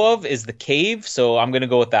and know of is The Cave, so I'm going to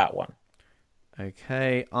go with that one.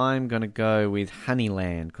 Okay, I'm going to go with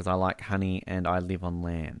Honeyland because I like honey and I live on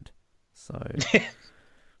land. So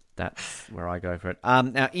that's where I go for it.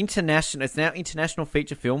 Now, it's now international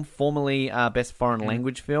feature film, formerly best foreign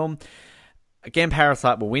language film. Again,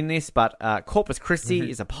 Parasite will win this, but Corpus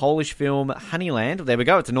Christi is a Polish film. Honeyland, there we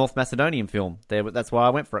go. It's a North Macedonian film. That's why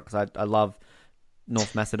I went for it, because I love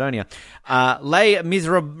North Macedonia. Les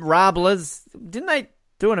Miserables, didn't they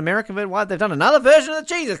do an American version? Why? They've done another version of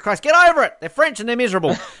Jesus Christ. Get over it. They're French and they're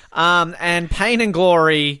miserable. And Pain and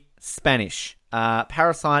Glory, Spanish.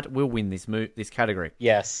 Parasite will win this category.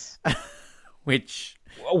 Yes. Which...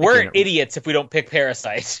 We're idiots if we don't pick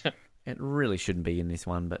Parasite. It really shouldn't be in this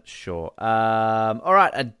one, but sure. All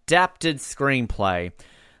right, adapted screenplay.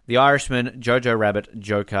 The Irishman, Jojo Rabbit,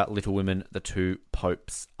 Joker, Little Women, The Two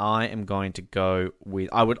Popes. I am going to go with...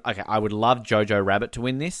 I would love Jojo Rabbit to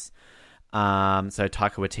win this. So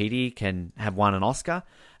Taika Waititi can have won an Oscar.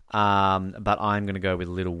 But I'm going to go with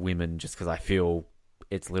Little Women just because I feel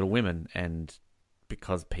it's Little Women and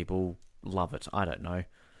because people love it. I don't know.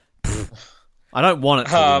 I don't want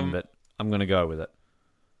it to win, but I'm going to go with it.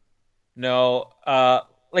 No,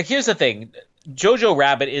 here's the thing. Jojo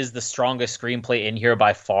Rabbit is the strongest screenplay in here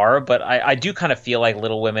by far, but I do kind of feel like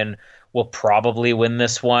Little Women will probably win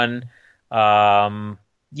this one. I'm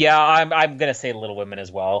going to say Little Women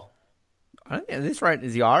as well. I don't think at this rate,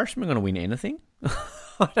 is the Irishman going to win anything?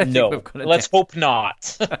 No, let's hope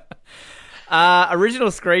not. Original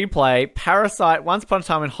screenplay, Parasite, Once Upon a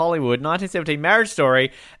Time in Hollywood, 1917 Marriage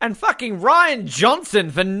Story, and fucking Ryan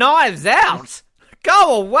Johnson for Knives Out.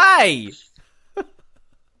 Go away!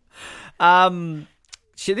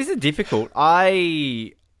 Shit, this is difficult.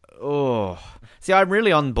 I'm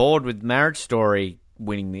really on board with Marriage Story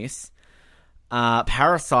winning this.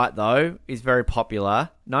 Parasite, though, is very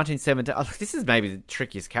popular. 1917. Oh, this is maybe the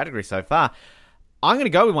trickiest category so far. I'm going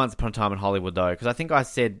to go with Once Upon a Time in Hollywood, though, because I think I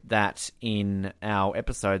said that in our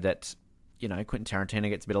episode that, Quentin Tarantino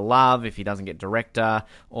gets a bit of love if he doesn't get director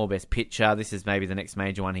or best picture. This is maybe the next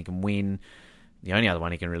major one he can win. The only other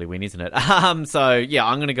one he can really win, isn't it? I'm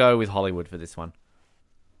going to go with Hollywood for this one.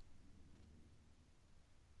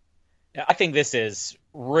 I think this is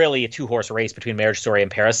really a two-horse race between Marriage Story and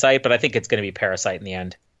Parasite, but I think it's going to be Parasite in the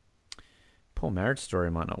end. Poor Marriage Story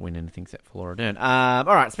might not win anything except for Laura Dern. All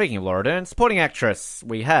right, speaking of Laura Dern, supporting actress,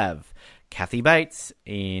 we have Kathy Bates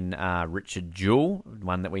in Richard Jewell,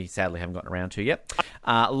 one that we sadly haven't gotten around to yet.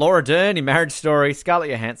 Laura Dern in Marriage Story, Scarlett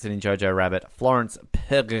Johansson in Jojo Rabbit, Florence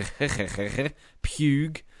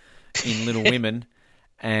Pugh in Little Women,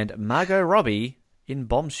 and Margot Robbie in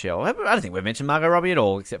Bombshell. I don't think we've mentioned Margot Robbie at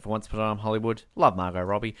all, except for Once Upon a Time in Hollywood. Love Margot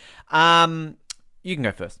Robbie. You can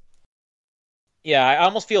go first. Yeah, I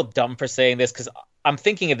almost feel dumb for saying this because I'm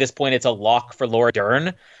thinking at this point it's a lock for Laura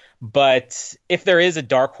Dern. But if there is a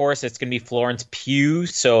dark horse, it's going to be Florence Pugh.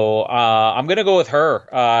 So I'm going to go with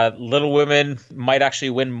her. Little Women might actually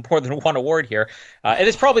win more than one award here. And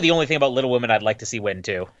it's probably the only thing about Little Women I'd like to see win,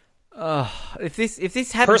 too. If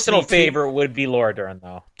this happens, personal favorite would be Laura Dern,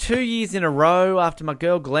 though. 2 years in a row after my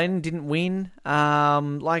girl Glenn didn't win. I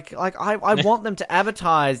want them to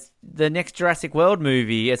advertise the next Jurassic World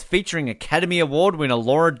movie as featuring Academy Award winner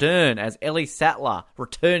Laura Dern as Ellie Sattler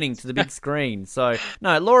returning to the big screen. So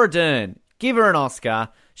no, Laura Dern, give her an Oscar.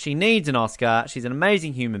 She needs an Oscar. She's an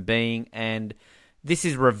amazing human being, and this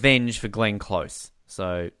is revenge for Glenn Close.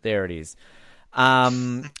 So there it is.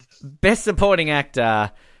 Best Supporting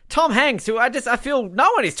Actor, Tom Hanks, who I feel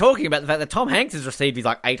no one is talking about the fact that Tom Hanks has received his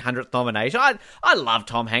 800th nomination. I love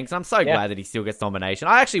Tom Hanks. I'm so glad that he still gets nomination.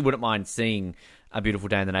 I actually wouldn't mind seeing A Beautiful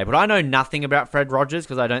Day in the Neighborhood. I know nothing about Fred Rogers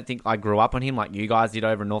because I don't think I grew up on him like you guys did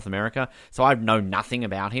over in North America. So I know nothing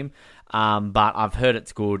about him. But I've heard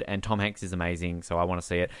it's good, and Tom Hanks is amazing, so I want to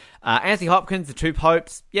see it. Anthony Hopkins, The Two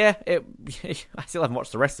Popes, I still haven't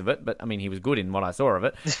watched the rest of it, but I mean, he was good in what I saw of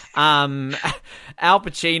it. Al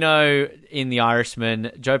Pacino in The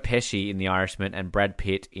Irishman, Joe Pesci in The Irishman, and Brad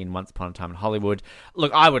Pitt in Once Upon a Time in Hollywood.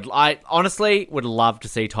 Look, I honestly would love to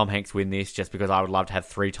see Tom Hanks win this, just because I would love to have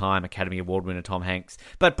 3-time Academy Award winner Tom Hanks,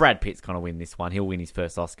 but Brad Pitt's going to win this one. He'll win his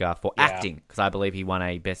first Oscar for acting, because I believe he won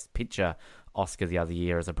a Best Picture Oscar the other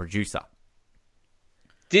year as a producer.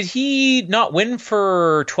 Did he not win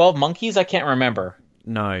for 12 Monkeys? I can't remember.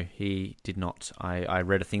 No, he did not. I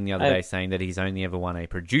read a thing the other day saying that he's only ever won a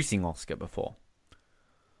producing Oscar before.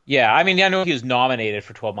 Yeah, I mean, I know he was nominated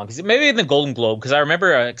for 12 Monkeys. Maybe in the Golden Globe, because I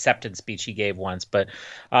remember an acceptance speech he gave once. But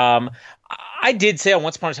I did say on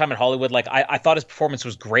Once Upon a Time in Hollywood, like, I thought his performance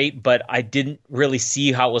was great, but I didn't really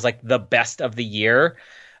see how it was, like, the best of the year.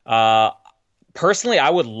 Personally, I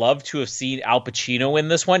would love to have seen Al Pacino in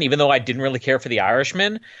this one, even though I didn't really care for The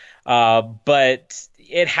Irishman. But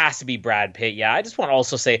it has to be Brad Pitt. Yeah, I just want to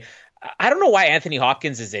also say, I don't know why Anthony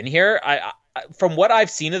Hopkins is in here. I from what I've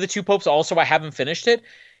seen of The Two Popes, also I haven't finished it.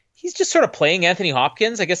 He's just sort of playing Anthony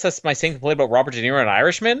Hopkins. I guess that's my same complaint about Robert De Niro and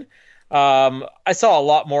Irishman. I saw a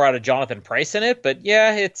lot more out of Jonathan Pryce in it, but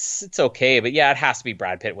yeah, it's okay. But yeah, it has to be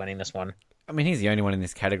Brad Pitt winning this one. I mean, he's the only one in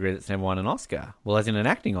this category that's never won an Oscar. Well, as in an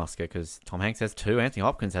acting Oscar, because Tom Hanks has 2, Anthony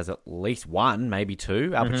Hopkins has at least 1, maybe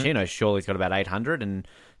 2. Al Pacino surely's got about 800, and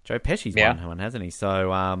Joe Pesci's won one, hasn't he? So,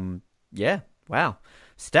 wow.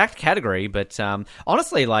 Stacked category, but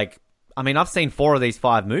honestly, like, I mean, I've seen 4 of these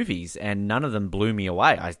 5 movies, and none of them blew me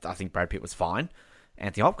away. I think Brad Pitt was fine.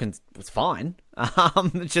 Anthony Hopkins was fine.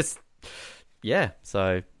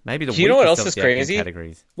 So maybe the Do you know what else is crazy?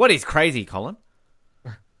 Categories. What is crazy, Colin?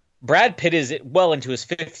 Brad Pitt is well into his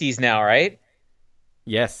 50s now, right?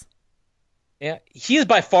 Yes. Yeah, he is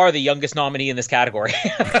by far the youngest nominee in this category.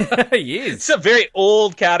 He is. It's a very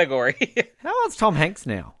old category. How old's Tom Hanks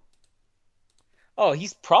now? Oh,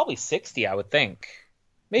 he's probably 60, I would think.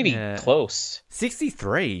 Maybe close.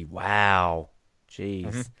 63. Wow. Jeez.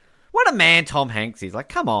 Mm-hmm. What a man Tom Hanks is. Like,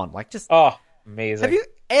 come on. Like, just... Oh, amazing. Have you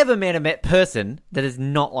ever met a person that is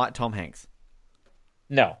not like Tom Hanks?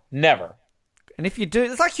 No, never. And if you do,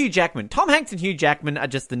 it's like Hugh Jackman. Tom Hanks and Hugh Jackman are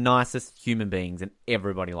just the nicest human beings, and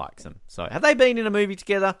everybody likes them. So, have they been in a movie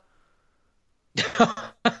together?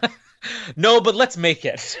 No, but let's make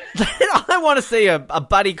it. I want to see a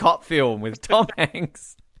buddy cop film with Tom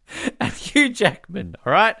Hanks and Hugh Jackman,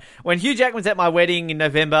 all right? When Hugh Jackman's at my wedding in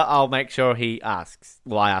November, I'll make sure he asks.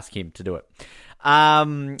 Well, I ask him to do it.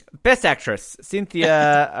 Best Actress,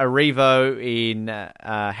 Cynthia Erivo in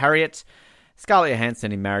Harriet, Scarlett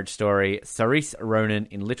Johansson in Marriage Story, Saoirse Ronan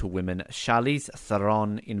in Little Women, Charlize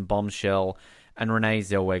Theron in Bombshell, and Renee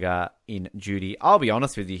Zellweger in Judy. I'll be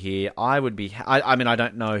honest with you here. I mean, I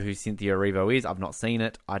don't know who Cynthia Erivo is. I've not seen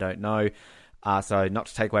it. I don't know. So not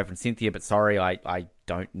to take away from Cynthia, but sorry, I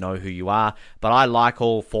don't know who you are. But I like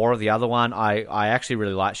all 4 of the other one. I actually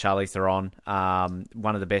really like Charlize Theron.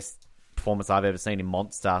 One of the best performances I've ever seen in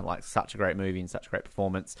Monster. Like, such a great movie and such a great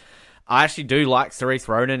performance. I actually do like Saoirse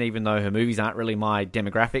Ronan, even though her movies aren't really my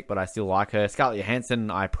demographic, but I still like her. Scarlett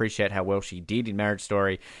Johansson, I appreciate how well she did in Marriage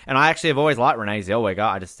Story. And I actually have always liked Renee Zellweger.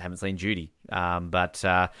 I just haven't seen Judy. But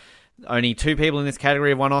only 2 people in this category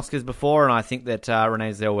have won Oscars before, and I think that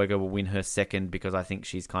Renee Zellweger will win her second because I think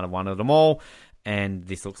she's kind of one of them all, and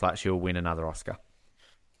this looks like she'll win another Oscar.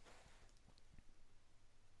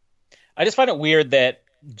 I just find it weird that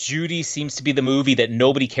Judy seems to be the movie that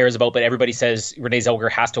nobody cares about, but everybody says Renee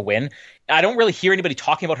Zellweger has to win. I don't really hear anybody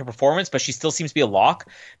talking about her performance, but she still seems to be a lock.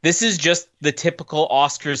 This is just the typical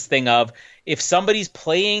Oscars thing of, if somebody's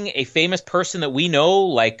playing a famous person that we know,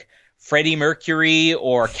 like Freddie Mercury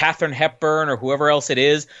or Katharine Hepburn or whoever else it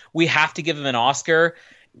is, we have to give them an Oscar.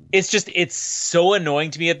 It's so annoying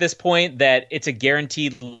to me at this point that it's a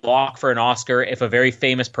guaranteed lock for an Oscar if a very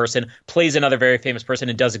famous person plays another very famous person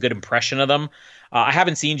and does a good impression of them. I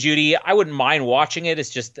haven't seen Judy. I wouldn't mind watching it. It's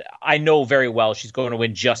just, I know very well she's going to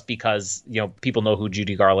win just because, people know who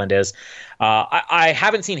Judy Garland is. I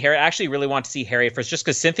haven't seen Harriet. I actually really want to see Harriet first, just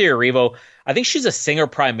because Cynthia Erivo, I think she's a singer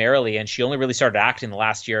primarily, and she only really started acting the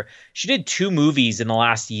last year. She did 2 movies in the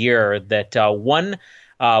last year that one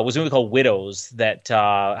was a movie called Widows that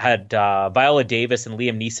had Viola Davis and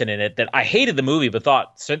Liam Neeson in it that I hated the movie but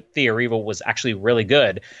thought Cynthia Erivo was actually really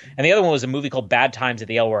good. And the other one was a movie called Bad Times at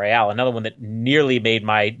the El Royale, another one that nearly made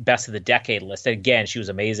my best of the decade list. And again, she was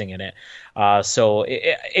amazing in it. So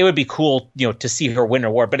it would be cool, to see her win an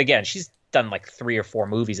award. But again, she's done like 3 or 4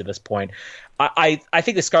 movies at this point. I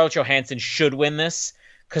think that Scarlett Johansson should win this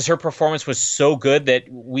because her performance was so good that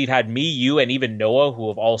we've had me, you, and even Noah who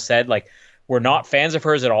have all said like, we're not fans of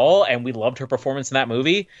hers at all, and we loved her performance in that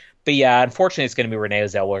movie. But yeah, unfortunately, it's going to be Renee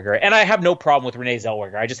Zellweger. And I have no problem with Renee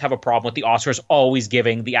Zellweger. I just have a problem with the Oscars always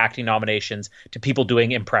giving the acting nominations to people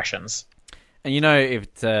doing impressions. And if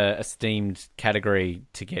it's a esteemed category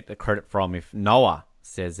to get the credit from if Noah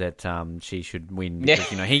says that she should win.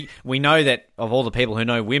 Because, we know that of all the people who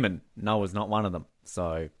know women, Noah's not one of them.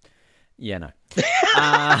 So, yeah, no.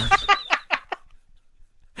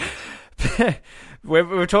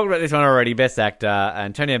 We've talked about this one already. Best Actor,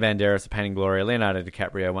 Antonio Banderas, A Pain and Glory, Leonardo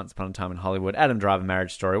DiCaprio, Once Upon a Time in Hollywood, Adam Driver,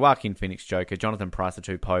 Marriage Story, Joaquin Phoenix, Joker, Jonathan Pryce, The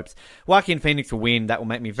Two Popes. Joaquin Phoenix will win. That will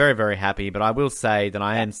make me very, very happy, but I will say that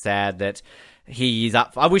I am sad that he is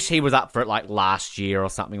up. I wish he was up for it like last year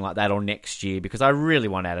or something like that, or next year, because I really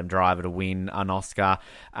want Adam Driver to win an Oscar,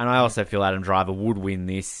 and I also feel Adam Driver would win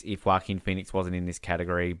this if Joaquin Phoenix wasn't in this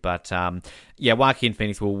category. But Joaquin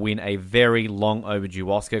Phoenix will win a very long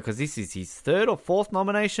overdue Oscar because this is his 3rd or 4th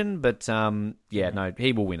nomination. But no,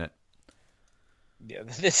 he will win it. Yeah,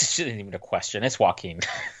 this isn't even a question. It's Joaquin.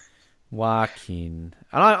 Joaquin.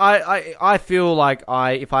 And I feel like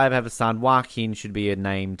if I ever have a son, Joaquin should be a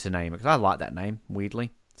name to name it, because I like that name,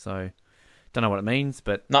 weirdly. So, don't know what it means,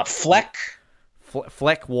 but... Not Fleck?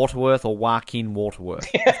 Fleck Waterworth or Joaquin Waterworth.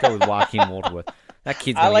 Let's go with Joaquin Waterworth. That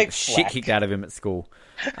kid's going to get shit kicked out of him at school.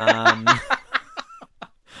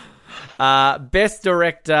 Best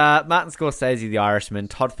Director, Martin Scorsese, The Irishman,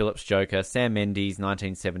 Todd Phillips, Joker, Sam Mendes,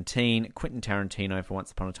 1917, Quentin Tarantino for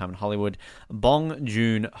Once Upon a Time in Hollywood, Bong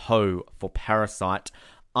Joon-ho for Parasite.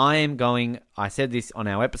 I said this on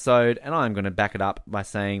our episode, and I'm going to back it up by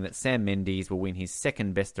saying that Sam Mendes will win his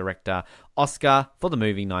 2nd Best Director Oscar for the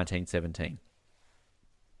movie 1917.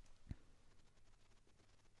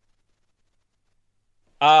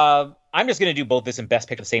 I'm just going to do both this and Best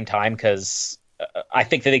Pick at the same time because I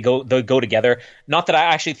think that they go together. Not that I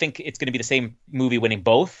actually think it's going to be the same movie winning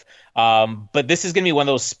both, but this is going to be one of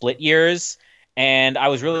those split years. And I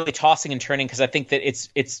was really tossing and turning because I think that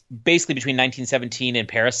it's basically between 1917 and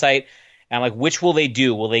Parasite. And I'm like, which will they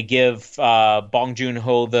do? Will they give Bong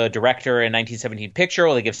Joon-ho the director in 1917 picture? Or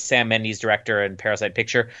will they give Sam Mendes director and Parasite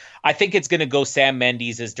picture? I think it's going to go Sam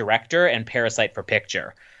Mendes as director and Parasite for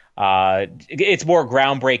picture. It's more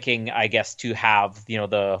groundbreaking, I guess, to have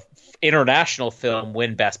the international film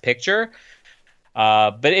win Best Picture.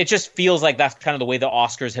 But it just feels like that's kind of the way the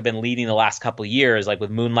Oscars have been leading the last couple of years. Like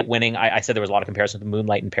with Moonlight winning, I said there was a lot of comparison with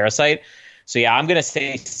Moonlight and Parasite. So yeah, I'm going to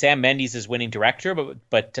say Sam Mendes is winning director,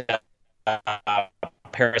 but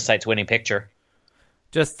Parasite's winning picture.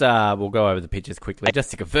 Just we'll go over the pictures quickly.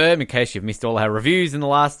 Just to confirm, in case you've missed all our reviews in the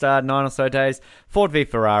last 9 or so days, Ford v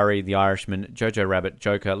Ferrari, The Irishman, Jojo Rabbit,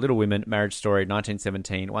 Joker, Little Women, Marriage Story,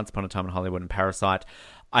 1917, Once Upon a Time in Hollywood, and Parasite.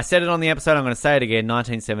 I said it on the episode, I'm going to say it again,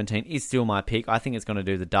 1917 is still my pick. I think it's going to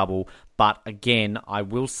do the double, but again, I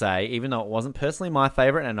will say, even though it wasn't personally my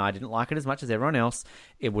favourite and I didn't like it as much as everyone else,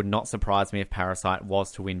 it would not surprise me if Parasite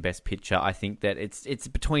was to win Best Picture. I think that it's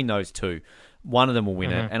between those two. One of them will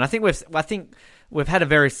win it, and I think we've had a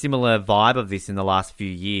very similar vibe of this in the last few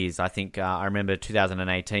years. I think I remember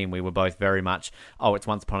 2018, we were both very much, it's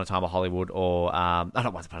Once Upon a Time in Hollywood or,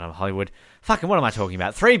 not Once Upon a Time in Hollywood. Fucking, what am I talking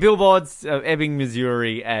about? 3 Billboards, Ebbing,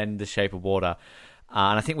 Missouri, and The Shape of Water.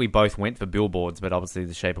 And I think we both went for Billboards, but obviously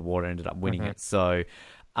The Shape of Water ended up winning it. So,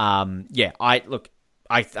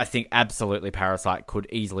 I think absolutely Parasite could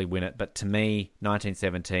easily win it, but to me,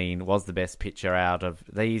 1917 was the best picture out of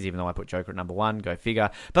these, even though I put Joker at number 1, go figure.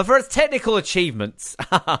 But for its technical achievements,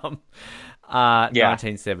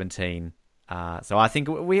 1917. So I think,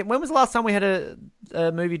 when was the last time we had a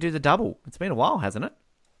movie do the double? It's been a while, hasn't it?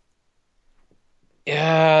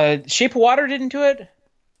 Shape of Water didn't do it?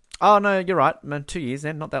 Oh, no, you're right. 2 years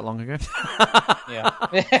then, not that long ago.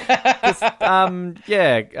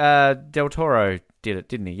 Del Toro did it,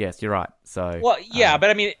 didn't he? Yes, you're right. So, well, yeah,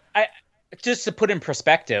 but I mean, just to put in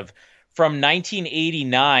perspective, from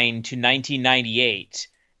 1989 to 1998,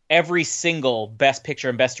 every single Best Picture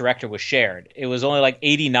and Best Director was shared. It was only like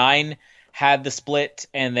 89 had the split,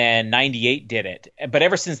 and then 98 did it. But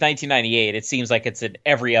ever since 1998, it seems like it's an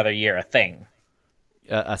every other year a thing.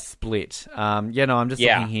 A split. I'm just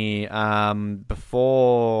looking here.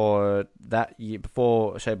 Before that year,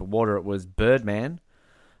 before Shape of Water, it was Birdman.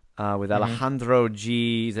 with Alejandro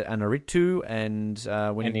G. Inarritu and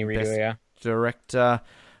winning Best Director.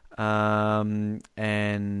 I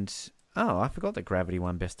forgot that Gravity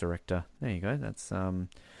won Best Director. There you go. That's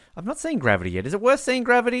I've not seen Gravity yet. Is it worth seeing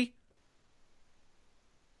Gravity?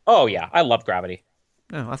 Oh yeah, I love Gravity.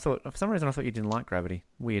 No, I thought for some reason I thought you didn't like Gravity.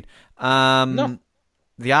 Weird. No.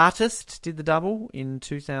 The Artist did the double in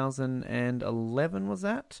 2011. Was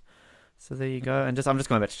that? So there you go. And I'm just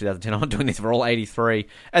going back to 2010. I'm not doing this for all 83.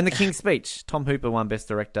 And The King's Speech. Tom Hooper won Best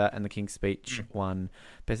Director, and The King's Speech won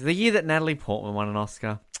Best. The year that Natalie Portman won an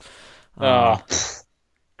Oscar.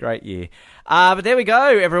 Great year. But there we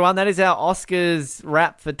go, everyone. That is our Oscars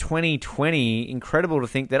wrap for 2020. Incredible to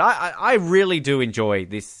think that I really do enjoy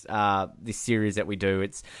this this series that we do.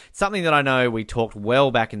 It's something that I know we talked well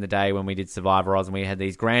back in the day when we did Survivor Oz, and we had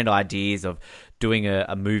these grand ideas of doing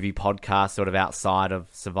a movie podcast sort of outside of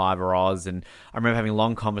Survivor Oz. And I remember having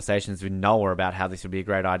long conversations with Noah about how this would be a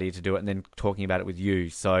great idea to do it, and then talking about it with you.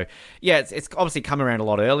 So yeah, it's obviously come around a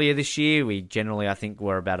lot earlier this year. We generally, I think,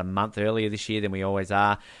 were about a month earlier this year than we always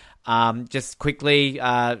are. Just quickly,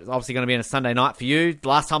 obviously going to be on a Sunday night for you. The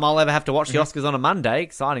last time I'll ever have to watch the Oscars on a Monday.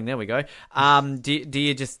 Exciting. There we go. Do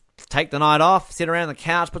you just take the night off, sit around the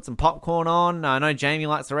couch, put some popcorn on? I know Jamie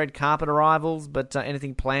likes the red carpet arrivals, but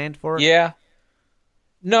anything planned for it? Yeah.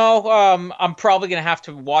 No, I'm probably going to have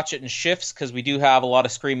to watch it in shifts because we do have a lot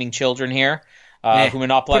of screaming children here who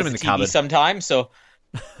monopolize the TV sometimes. So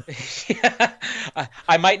yeah,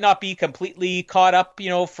 I might not be completely caught up,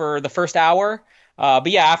 for the first hour.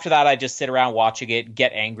 But yeah, after that, I just sit around watching it,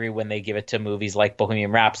 get angry when they give it to movies like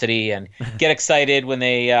Bohemian Rhapsody, and get excited when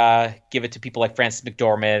they give it to people like Frances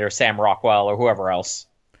McDormand or Sam Rockwell or whoever else.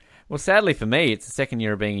 Well, sadly for me, it's the second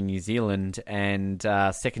year of being in New Zealand and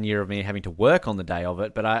second year of me having to work on the day of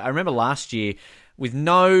it. But I remember last year, with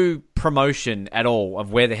no promotion at all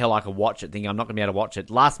of where the hell I could watch it, thinking I'm not going to be able to watch it.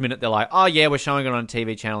 Last minute, they're like, oh yeah, we're showing it on a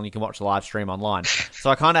TV channel and you can watch the live stream online. So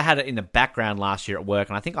I kind of had it in the background last year at work,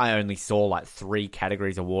 and I think I only saw like 3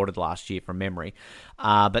 categories awarded last year from memory.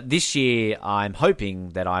 But this year, I'm hoping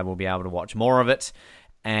that I will be able to watch more of it.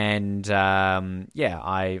 And I'm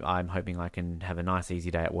hoping I can have a nice,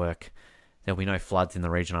 easy day at work. There'll be no floods in the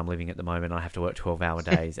region I'm living at the moment. I have to work 12-hour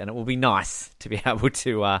days, and it will be nice to be able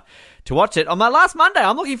to watch it on my last Monday.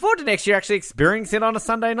 I'm looking forward to next year actually experiencing it on a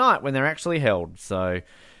Sunday night when they're actually held. So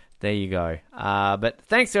there you go. But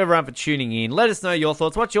thanks to everyone for tuning in. Let us know your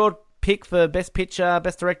thoughts. What's your pick for Best Picture,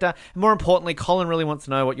 Best Director? And more importantly, Colin really wants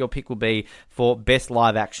to know what your pick will be for Best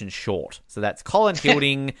Live Action Short. So that's Colin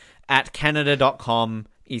Hilding at canada.com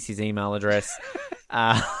is his email address.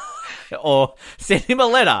 Or send him a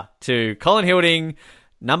letter to Colin Hilding,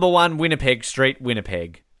 1 Winnipeg Street,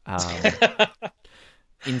 Winnipeg.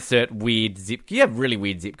 Insert weird zip. You have really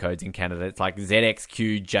weird zip codes in Canada. It's like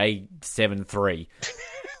ZXQJ73.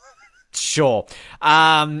 Sure.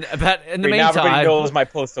 But in the meantime, everybody knows my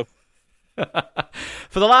postal.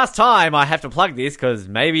 For the last time, I have to plug this because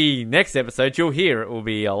maybe next episode you'll hear it will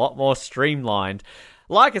be a lot more streamlined.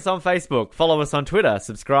 Like us on Facebook, follow us on Twitter,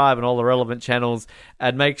 subscribe on all the relevant channels,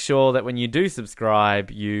 and make sure that when you do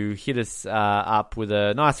subscribe, you hit us up with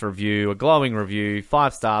a nice review, a glowing review.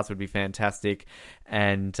 5 stars would be fantastic.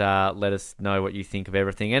 And let us know what you think of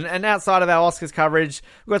everything. And outside of our Oscars coverage,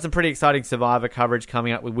 we've got some pretty exciting Survivor coverage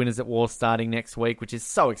coming up with Winners at War starting next week, which is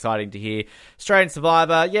so exciting to hear. Australian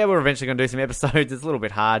Survivor, yeah, we're eventually going to do some episodes. It's a little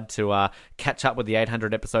bit hard to catch up with the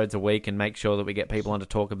 800 episodes a week and make sure that we get people on to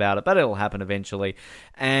talk about it, but it'll happen eventually.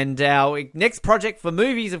 And our next project for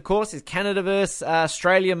movies, of course, is Canadaverse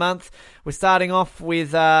Australia Month. We're starting off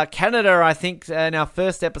with Canada, I think, in our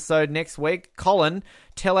first episode next week. Colin,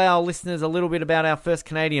 tell our listeners a little bit about our first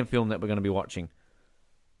Canadian film that we're going to be watching.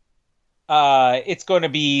 It's going to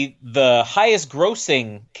be the highest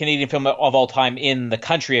grossing Canadian film of all time in the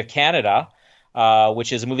country of Canada,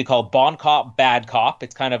 which is a movie called Bon Cop, Bad Cop.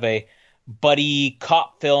 It's kind of a buddy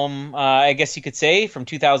cop film, I guess you could say, from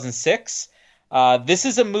 2006. This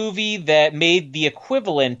is a movie that made the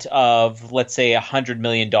equivalent of, let's say, $100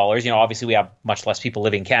 million. Obviously we have much less people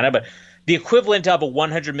living in Canada, but the equivalent of a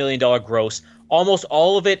 $100 million gross, almost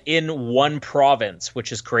all of it in one province,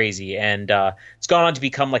 which is crazy. And it's gone on to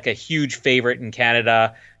become like a huge favorite in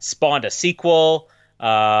Canada, spawned a sequel.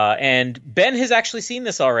 And Ben has actually seen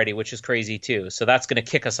this already, which is crazy too. So that's going to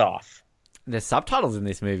kick us off. There's subtitles in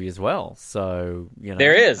this movie as well. So,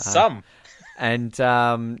 there is some. And,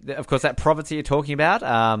 of course, that province that you're talking about,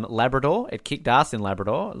 Labrador, it kicked ass in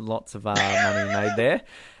Labrador. Lots of money made there.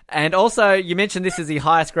 And also, you mentioned this is the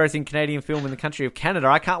highest grossing Canadian film in the country of Canada.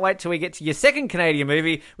 I can't wait till we get to your second Canadian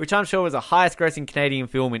movie, which I'm sure was the highest grossing Canadian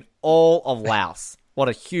film in all of Laos. what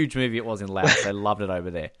a huge movie it was in Laos. They loved it over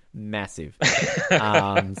there. Massive.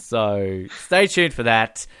 So stay tuned for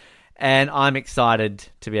that. And I'm excited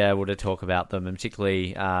to be able to talk about them, and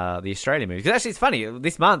particularly the Australian movie. Because actually, it's funny.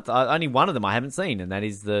 This month, only one of them I haven't seen, and that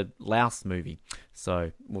is the Laos movie.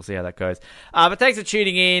 So we'll see how that goes. But thanks for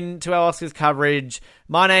tuning in to our Oscars coverage.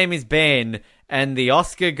 My name is Ben, and the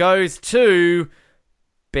Oscar goes to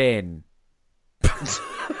Ben.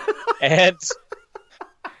 And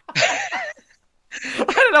I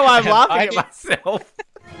don't know why I'm laughing at myself.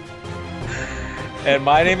 And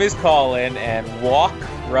my name is Colin, and walk,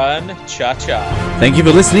 run, cha-cha. Thank you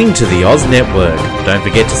for listening to the Oz Network. Don't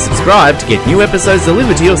forget to subscribe to get new episodes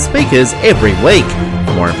delivered to your speakers every week.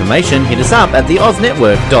 For more information, hit us up at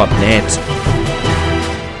theoznetwork.net.